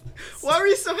 Why were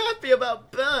you so happy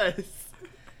about bus?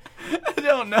 I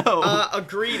don't know. A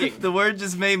greeting. The word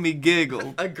just made me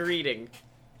giggle. A greeting.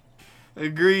 A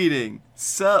greeting.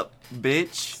 Sup,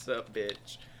 bitch. Sup,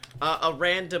 bitch. A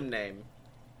random name.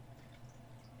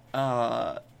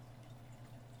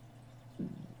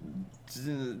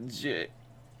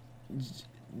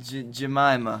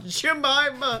 Jemima.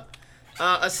 Jemima.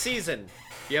 A season.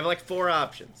 You have like 4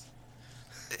 options.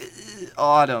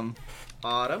 Autumn.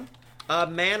 Autumn.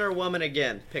 Man or woman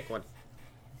again. Pick one.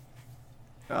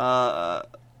 A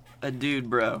dude,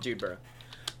 bro. Dude, bro.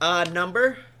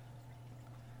 Number.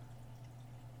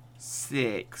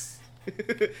 6.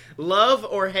 Love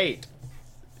or hate?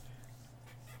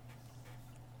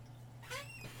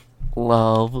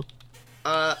 Love.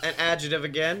 An adjective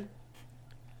again.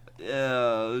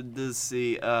 Let's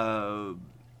see. Young.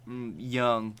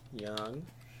 Young.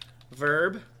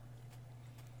 Verb.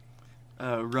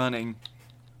 Running.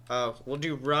 Oh, we'll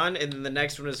do run, and then the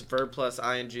next one is verb plus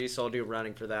ing, so I'll do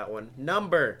running for that one.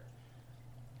 Number.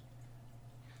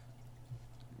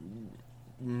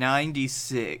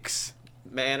 96.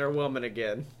 Man or woman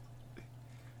again?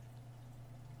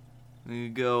 You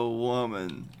go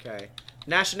woman. Okay.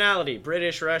 Nationality.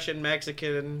 British, Russian,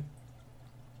 Mexican.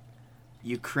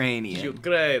 Ukrainian.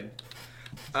 Ukraine.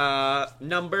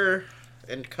 Number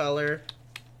and color.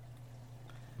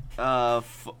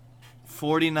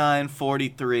 49,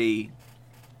 43,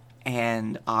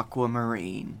 and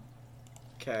aquamarine.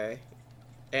 Okay.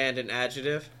 And an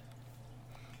adjective?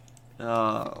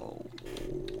 Let's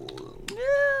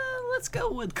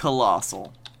go with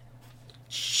colossal.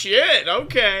 Shit,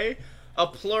 okay. A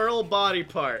plural body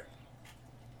part.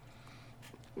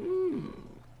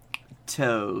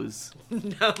 Toes.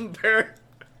 Number.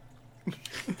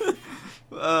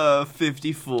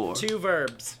 54. 2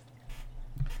 verbs.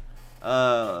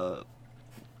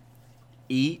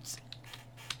 Eat.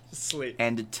 Sleep.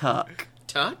 And tuck.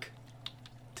 Tuck?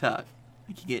 Tuck.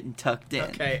 Like you're getting tucked in.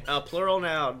 Okay, a plural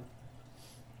noun.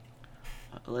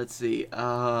 Let's see.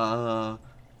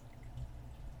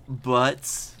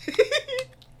 Butts.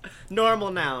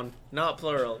 Normal noun, not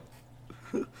plural.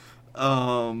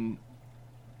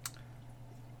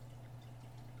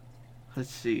 Let's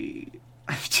see.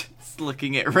 I'm just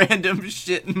looking at random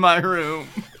shit in my room.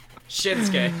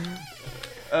 Shinsuke.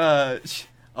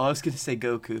 I was gonna say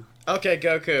Goku. Okay,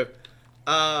 Goku.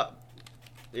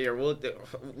 Here,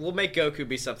 we'll make Goku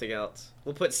be something else.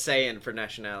 We'll put Saiyan for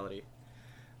nationality.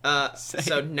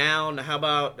 So noun, how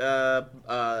about,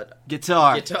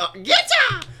 Guitar. Guitar!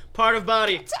 Part of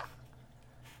body.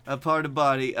 A part of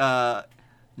body.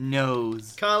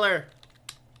 Nose. Color.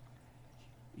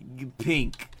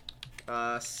 Pink.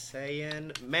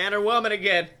 Saiyan. Man or woman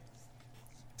again?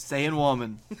 Saiyan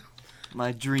woman.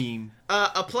 My dream.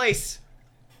 A place.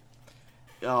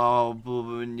 Oh,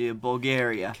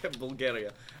 Bulgaria.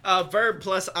 Bulgaria. Verb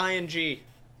plus ing.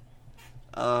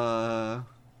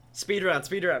 Speed round.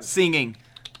 Singing.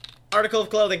 Article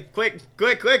of clothing. Quick.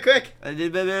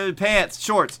 Pants.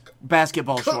 Shorts.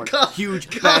 Basketball shorts.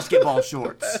 Huge basketball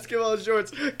shorts. Basketball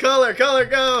shorts. Color,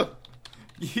 go.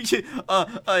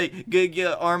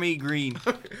 Army green.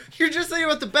 You're just thinking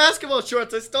about the basketball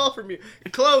shorts I stole from you.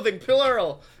 Clothing,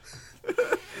 plural.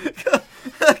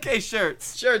 Okay,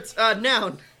 shirts. Shirts,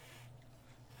 noun.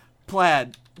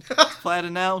 Plaid. Plaid a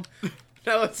noun?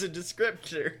 No, it's a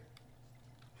descriptor.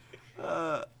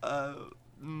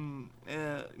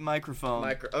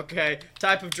 Microphone. Okay,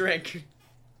 type of drink.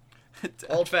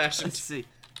 Old fashioned. Let's see.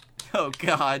 Oh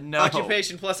God, no.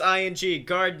 Occupation plus ing.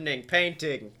 Gardening,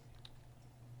 painting.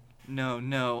 No.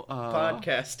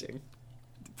 Podcasting.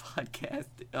 Podcast.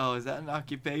 Oh, is that an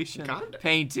occupation? Kinda.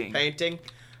 Painting.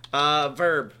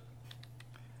 Verb.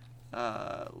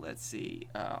 Let's see.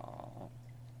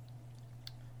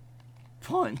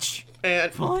 Punch.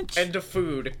 Punch. And a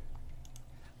food.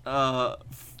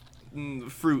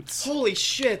 Fruits. Holy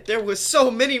shit! There was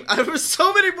so many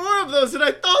more of those than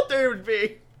I thought there would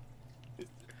be.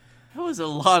 That was a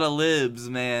lot of libs,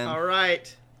 man. All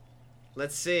right.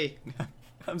 Let's see.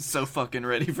 I'm so fucking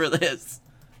ready for this.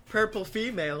 Purple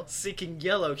female seeking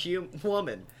yellow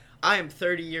woman. I am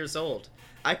 30 years old.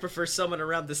 I prefer someone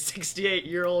around the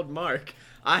 68-year-old mark.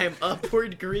 I am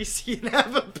upward, greasy, and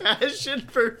have a passion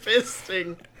for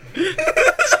fisting.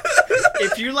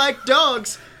 If you like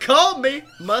dogs, call me.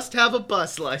 Must have a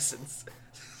bus license.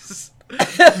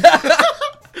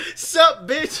 Sup,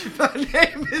 bitch? My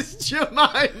name is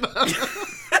Jemima.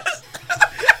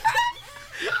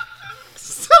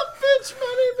 Sup, bitch?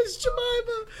 My name is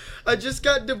Jemima. I just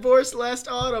got divorced last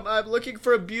autumn. I'm looking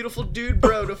for a beautiful dude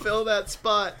bro to fill that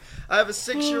spot. I have a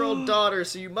 6-year-old daughter,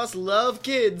 so you must love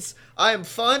kids. I am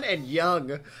fun and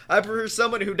young. I prefer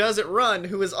someone who doesn't run,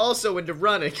 who is also into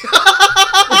running.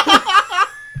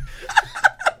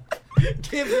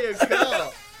 Give me a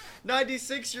call.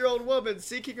 96-year-old woman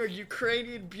seeking a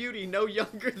Ukrainian beauty no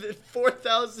younger than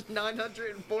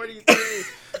 4,943.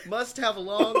 Must have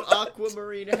long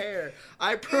aquamarine hair.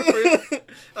 I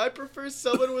prefer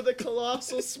someone with a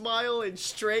colossal smile and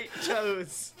straight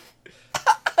toes.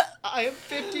 I am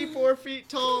 54 feet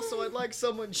tall, so I'd like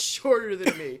someone shorter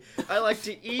than me. I like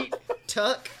to eat,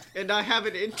 tuck, and I have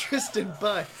an interest in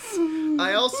butts.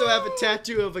 I also have a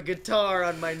tattoo of a guitar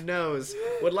on my nose.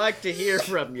 Would like to hear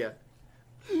from you.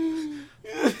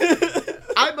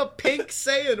 I'm a pink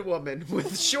Saiyan woman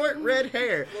with short red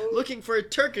hair, looking for a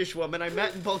Turkish woman I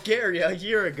met in Bulgaria a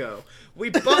year ago. We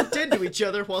bumped into each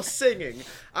other while singing.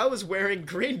 I was wearing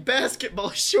green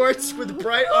basketball shorts with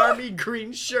bright army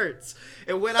green shirts.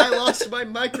 And when I lost my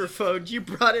microphone, you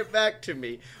brought it back to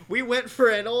me. We went for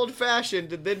an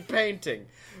old-fashioned and then painting.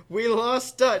 We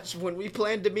lost touch when we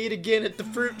planned to meet again at the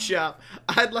fruit shop.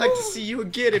 I'd like to see you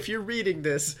again if you're reading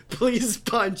this. Please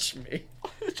punch me.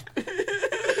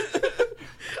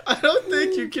 I don't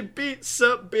think you can beat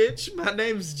Sup Bitch. My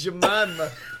name's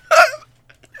Jemima.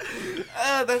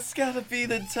 That's gotta be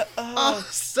the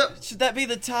should that be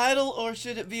the title, or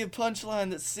should it be a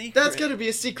punchline that's secret? That's gotta be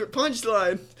a secret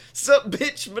punchline. Sup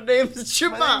Bitch, my name's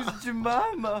Jemima. My name's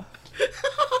Jemima.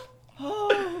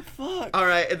 Oh, fuck.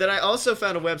 Alright, and then I also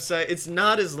found a website. It's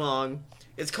not as long.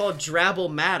 It's called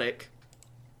Drabblematic.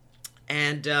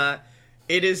 And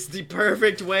it is the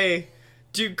perfect way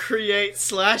to create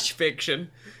slash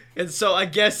fiction. And so I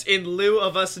guess in lieu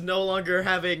of us no longer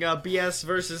having BS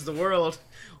versus the world,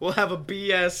 we'll have a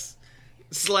BS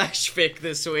slash fic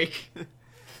this week.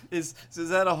 Is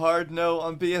that a hard no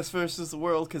on BS versus the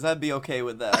world? Because I'd be okay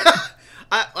with that.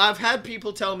 I've had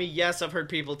people tell me yes, I've heard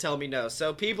people tell me no.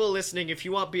 So people listening, if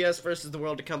you want BS versus the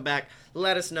world to come back,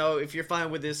 let us know. If you're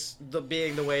fine with this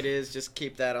being the way it is, just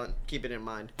keep it in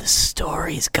mind. The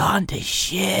story's gone to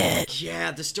shit.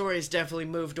 Yeah, the story's definitely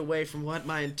moved away from what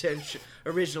my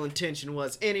original intention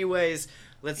was. Anyways,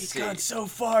 let's see. It's gone so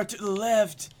far to the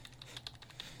left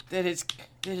that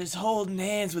it's holding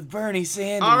hands with Bernie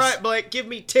Sanders. All right, Blake, give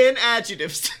me 10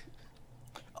 adjectives.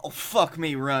 Oh, fuck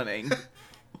me running.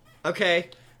 Okay.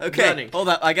 Running. Hold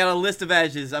up. I got a list of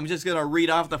adjectives. I'm just gonna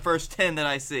read off the first 10 that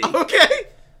I see. Okay.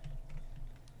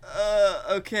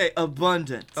 Okay.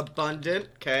 Abundant. Abundant.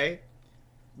 Okay.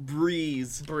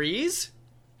 Breeze. Breeze?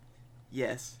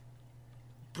 Yes.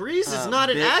 Breeze is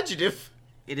not an adjective.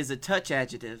 It is a touch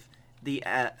adjective. The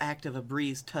act of a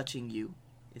breeze touching you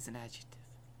is an adjective.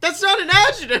 That's not an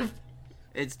adjective.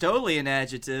 It's totally an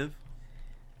adjective.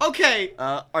 Okay.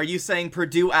 Are you saying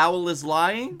Purdue Owl is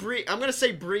lying? I'm gonna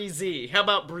say breezy. How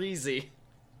about breezy?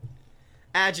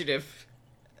 Adjective.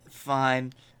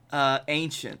 Fine.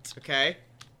 Ancient. Okay.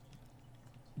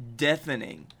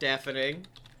 Deafening. Deafening.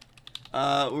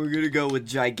 We're gonna go with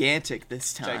gigantic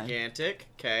this time. Gigantic.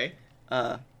 Okay.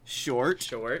 Short.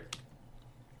 Short.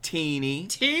 Teeny.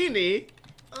 Teeny.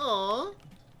 Aww.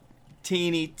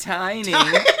 Teeny tiny.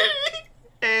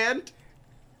 And?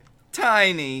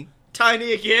 Tiny.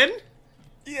 Tiny again?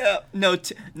 Yeah. No,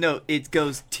 it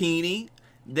goes teeny,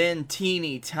 then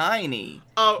teeny tiny,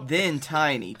 then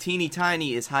tiny. Teeny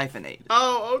tiny is hyphenated.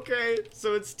 Oh, okay.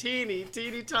 So it's teeny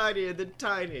tiny, and then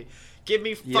tiny. Give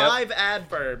me 5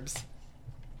 adverbs.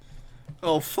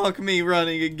 Oh, fuck me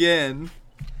running again.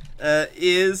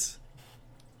 Is...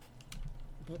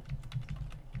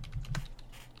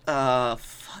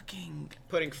 fucking...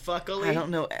 Putting fuckily? I don't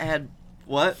know,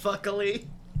 what? Fuckily?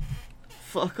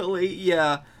 Fuckily,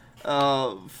 yeah.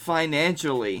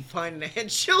 Financially.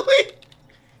 Financially?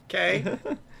 Okay.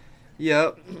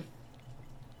 Yep.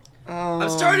 I'm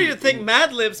starting to think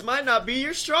Mad Libs might not be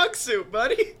your strong suit,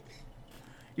 buddy.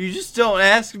 You just don't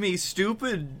ask me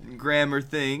stupid grammar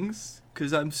things,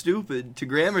 because I'm stupid to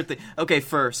grammar things. Okay,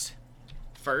 first.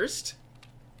 First?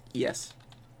 Yes.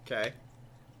 Okay.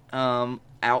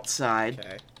 Outside.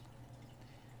 Okay.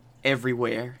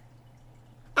 Everywhere.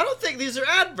 I don't think these are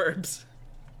adverbs.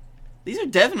 These are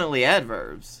definitely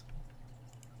adverbs.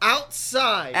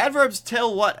 Outside. Adverbs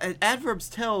tell what? Adverbs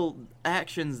tell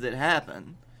actions that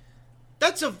happen.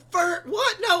 That's a verb.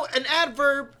 What? No, an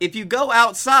adverb. If you go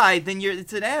outside, then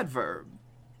it's an adverb.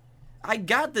 I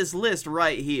got this list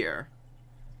right here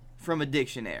from a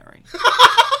dictionary.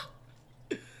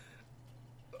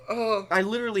 Oh. I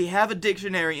literally have a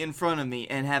dictionary in front of me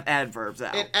and have adverbs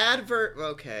out. An adverb.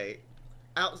 Okay.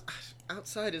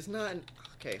 Outside is not an...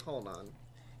 Okay, hold on.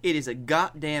 It is a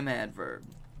goddamn adverb.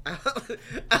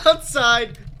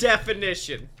 Outside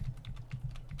definition.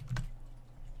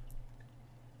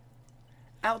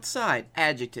 Outside,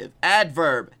 adjective,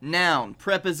 adverb, noun,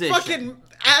 preposition. Fucking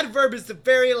adverb is the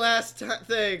very last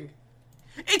thing.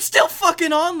 It's still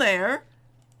fucking on there.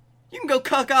 You can go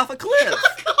cuck off a cliff.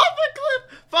 Cuck off a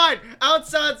cliff. Fine.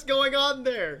 Outside's going on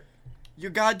there.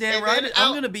 You're goddamn right.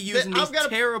 I'm going to be using these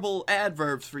terrible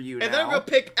adverbs for you now. And then I'm going to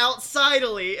pick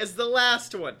outsidely as the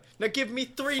last one. Now give me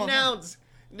 3 nouns.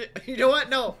 You know what?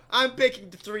 No, I'm picking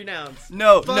the 3 nouns.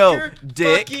 No, Fucker,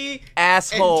 dick, fucky,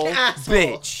 asshole, and asshole.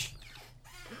 bitch.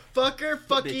 Fucker,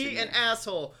 fucky, and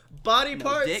asshole. Body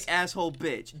parts. Dick, asshole,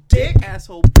 bitch. Dick,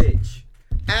 asshole, bitch.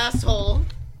 Asshole.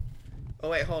 Oh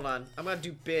wait, hold on. I'm gonna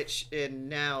do bitch in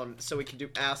noun so we can do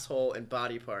asshole and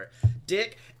body part.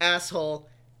 Dick, asshole,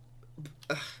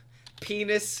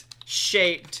 penis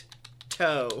shaped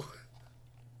toe.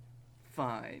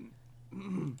 Fine.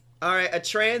 Alright, a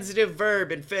transitive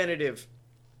verb, infinitive.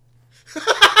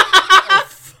 Oh,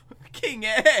 fucking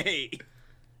A!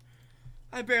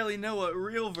 I barely know what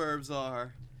real verbs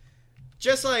are.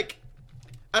 Just like,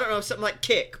 I don't know, something like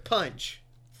kick, punch,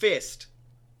 fist.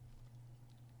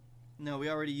 No, we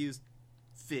already used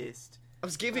fist. I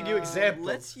was giving you examples.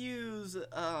 Let's use,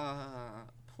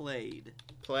 played.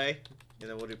 Play? And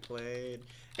then we'll do played.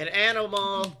 An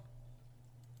animal.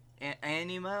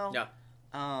 Animal? Yeah.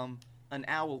 An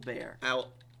owlbear.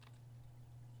 Owl.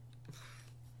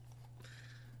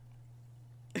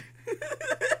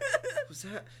 Was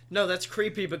that? No, that's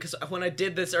creepy because when I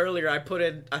did this earlier, I put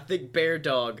in, I think, bear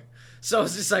dog. So I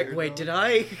was just like, wait, did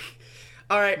I?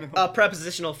 Alright, no.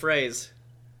 Prepositional phrase.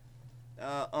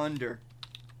 Under.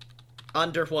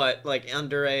 Under what? Like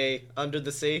under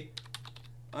the sea?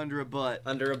 Under a butt.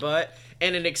 Under a butt.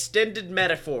 And an extended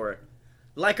metaphor.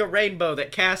 Like a rainbow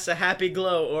that casts a happy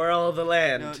glow o'er all the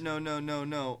land.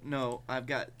 No. I've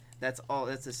got, that's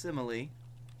a simile.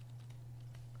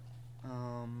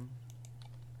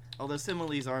 Although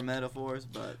similes are metaphors,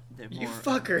 but they're more... You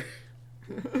fucker.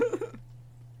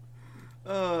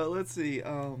 Let's see,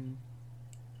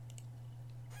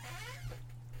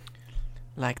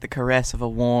 like the caress of a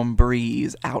warm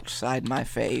breeze outside my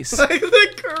face. Like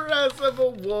the caress of a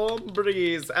warm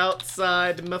breeze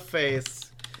outside my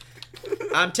face.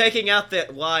 I'm taking out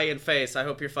that Y in face. I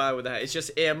hope you're fine with that. It's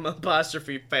just M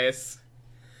apostrophe face.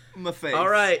 My face.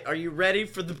 Alright, are you ready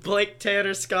for the Blake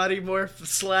Tanner Scotty Moore /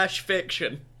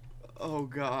 fiction? Oh,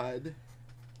 God.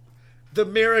 The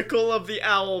Miracle of the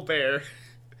Owlbear.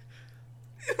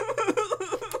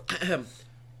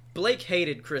 Blake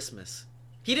hated Christmas.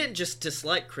 He didn't just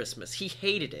dislike Christmas, he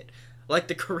hated it. Like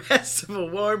the caress of a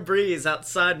warm breeze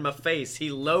outside my face,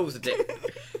 he loathed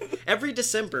it. Every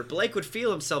December, Blake would feel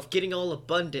himself getting all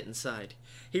abundant inside.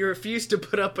 He refused to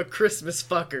put up a Christmas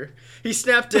fucker. He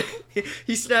snapped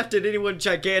at anyone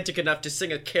gigantic enough to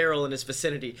sing a carol in his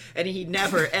vicinity, and he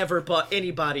never ever bought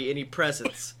anybody any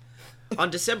presents.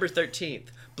 On December 13th,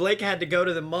 Blake had to go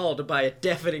to the mall to buy a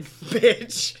deafening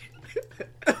bitch.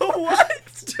 What?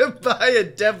 To buy a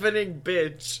deafening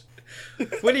bitch.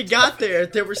 When he got there,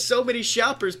 there were so many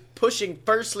shoppers pushing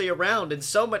firstly around and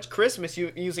so much Christmas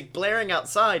music blaring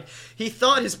outside, he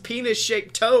thought his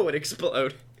penis-shaped toe would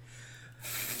explode.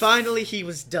 Finally, he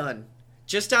was done.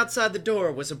 Just outside the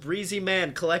door was a breezy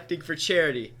man collecting for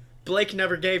charity. Blake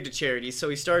never gave to charity, so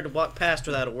he started to walk past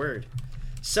without a word.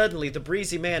 Suddenly, the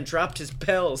breezy man dropped his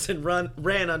bells and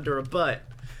ran under a butt.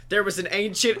 There was an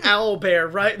ancient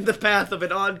owlbear right in the path of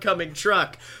an oncoming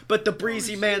truck, but the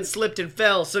breezy man slipped and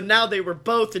fell, so now they were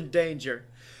both in danger.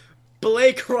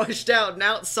 Blake rushed out and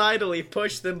outsidely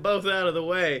pushed them both out of the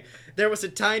way. There was a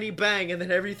tiny bang, and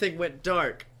then everything went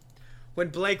dark. When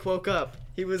Blake woke up,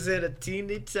 he was in a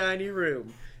teeny tiny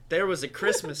room. There was a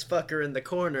Christmas fucker in the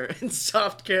corner, and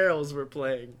soft carols were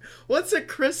playing. What's a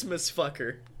Christmas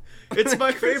fucker? It's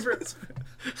my favorite.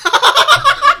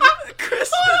 Christmas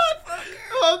fucker.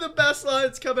 Oh, the best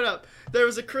line's coming up. There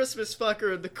was a Christmas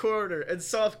fucker in the corner, and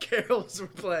soft carols were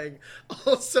playing.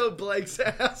 Also, Blake's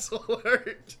asshole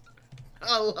hurt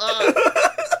a lot.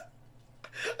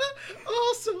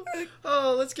 Also,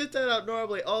 oh, let's get that out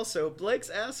normally. Also, Blake's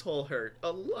asshole hurt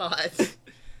a lot.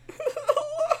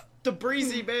 The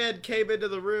breezy man came into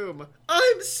the room.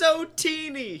 I'm so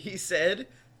teeny, he said.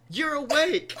 You're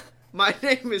awake. My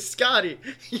name is Scotty.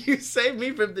 You saved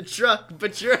me from the truck,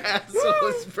 but your asshole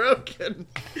is broken.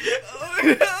 Oh,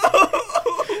 no.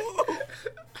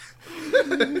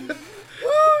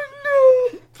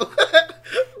 Oh, no.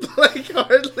 Blake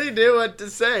hardly knew what to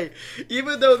say.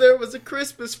 Even though there was a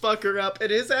Christmas fucker up and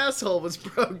his asshole was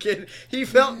broken, he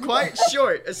felt quite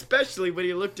short, especially when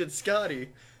he looked at Scotty.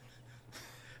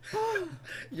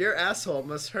 Your asshole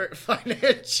must hurt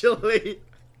financially.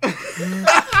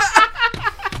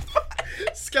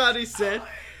 Scotty said,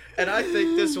 and I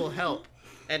think this will help.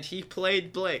 And he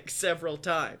played Blake several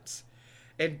times.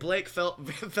 And Blake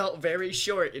felt very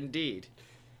short indeed.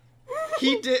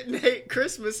 He didn't hate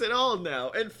Christmas at all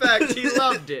now. In fact, he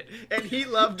loved it. And he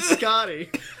loved Scotty.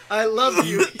 I love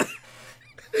you.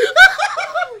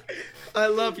 I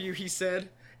love you, he said.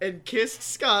 And kissed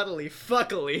Scottily,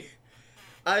 fuckily.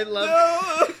 I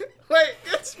love you. Wait,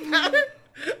 it's better.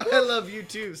 I love you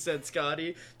too, said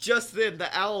Scotty. Just then, the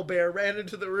owlbear ran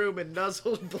into the room and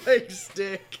nuzzled Blake's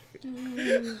dick.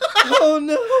 Oh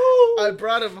no! I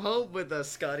brought him home with us,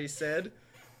 Scotty said.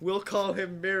 We'll call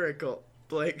him Miracle,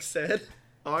 Blake said.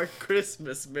 Our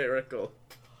Christmas miracle.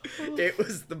 It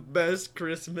was the best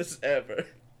Christmas ever.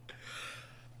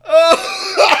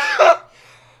 Oh,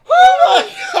 oh my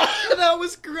god, that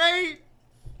was great!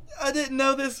 I didn't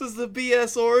know this was the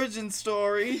BS origin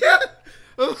story.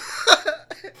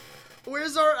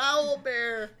 Where's our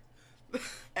owlbear?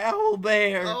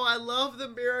 Owlbear. Oh, I love the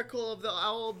miracle of the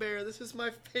owlbear. This is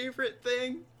my favorite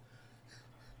thing.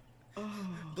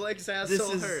 Oh, Blake's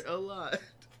asshole hurt a lot.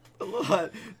 A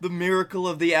lot. The miracle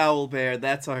of the owlbear.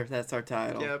 That's our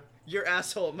title. Yep. Your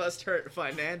asshole must hurt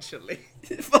financially.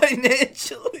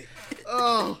 Financially.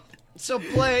 Oh. So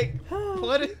Blake,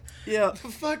 what the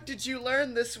fuck did you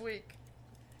learn this week?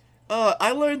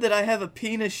 I learned that I have a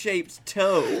penis-shaped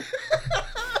toe.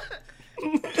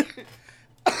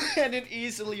 And an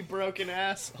easily broken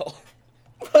asshole.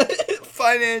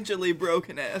 Financially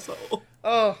broken asshole.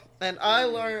 Oh, and I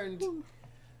learned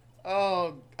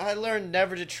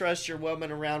never to trust your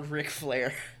woman around Ric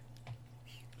Flair.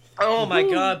 Oh my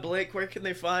god, Blake, where can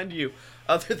they find you?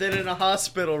 Other than in a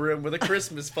hospital room with a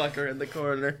Christmas fucker in the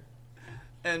corner.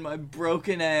 And my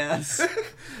broken ass.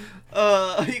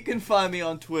 You can find me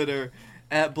on Twitter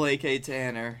at Blake A.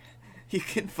 Tanner. You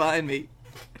can find me.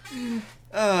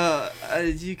 That's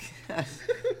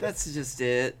just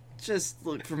it. Just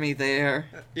look for me there.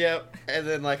 Yep, and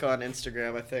then like on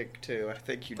Instagram, I think too. I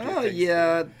think you do. Oh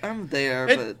yeah, I'm there,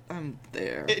 but I'm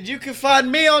there. You can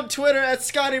find me on Twitter at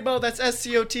ScottyMo. That's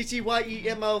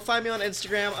SCOTTYEMO. Find me on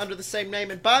Instagram under the same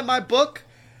name, and buy my book,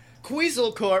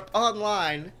 Queasel Corp,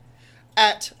 online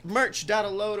at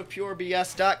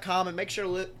merch.aloadofpurebs.com, and make sure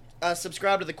to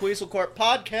subscribe to the Queasel Corp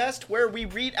podcast, where we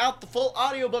read out the full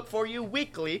audiobook for you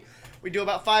weekly. We do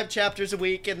about 5 chapters a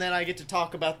week, and then I get to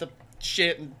talk about the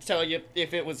shit and tell you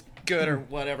if it was good or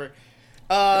whatever.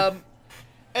 And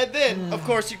then, of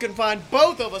course, you can find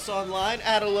both of us online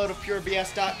at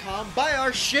aloadofpurebs.com. Buy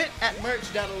our shit at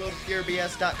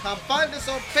merch.aloadofpurebs.com. Find us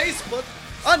on Facebook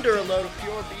under A Load of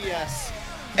Pure BS.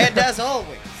 And as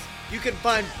always, you can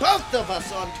find both of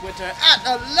us on Twitter at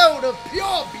A Load of Pure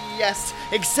BS.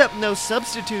 Accept no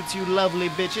substitutes, you lovely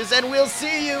bitches, and we'll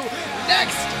see you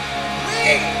next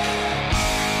week!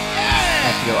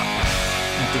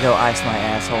 I have to go ice my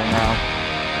asshole now.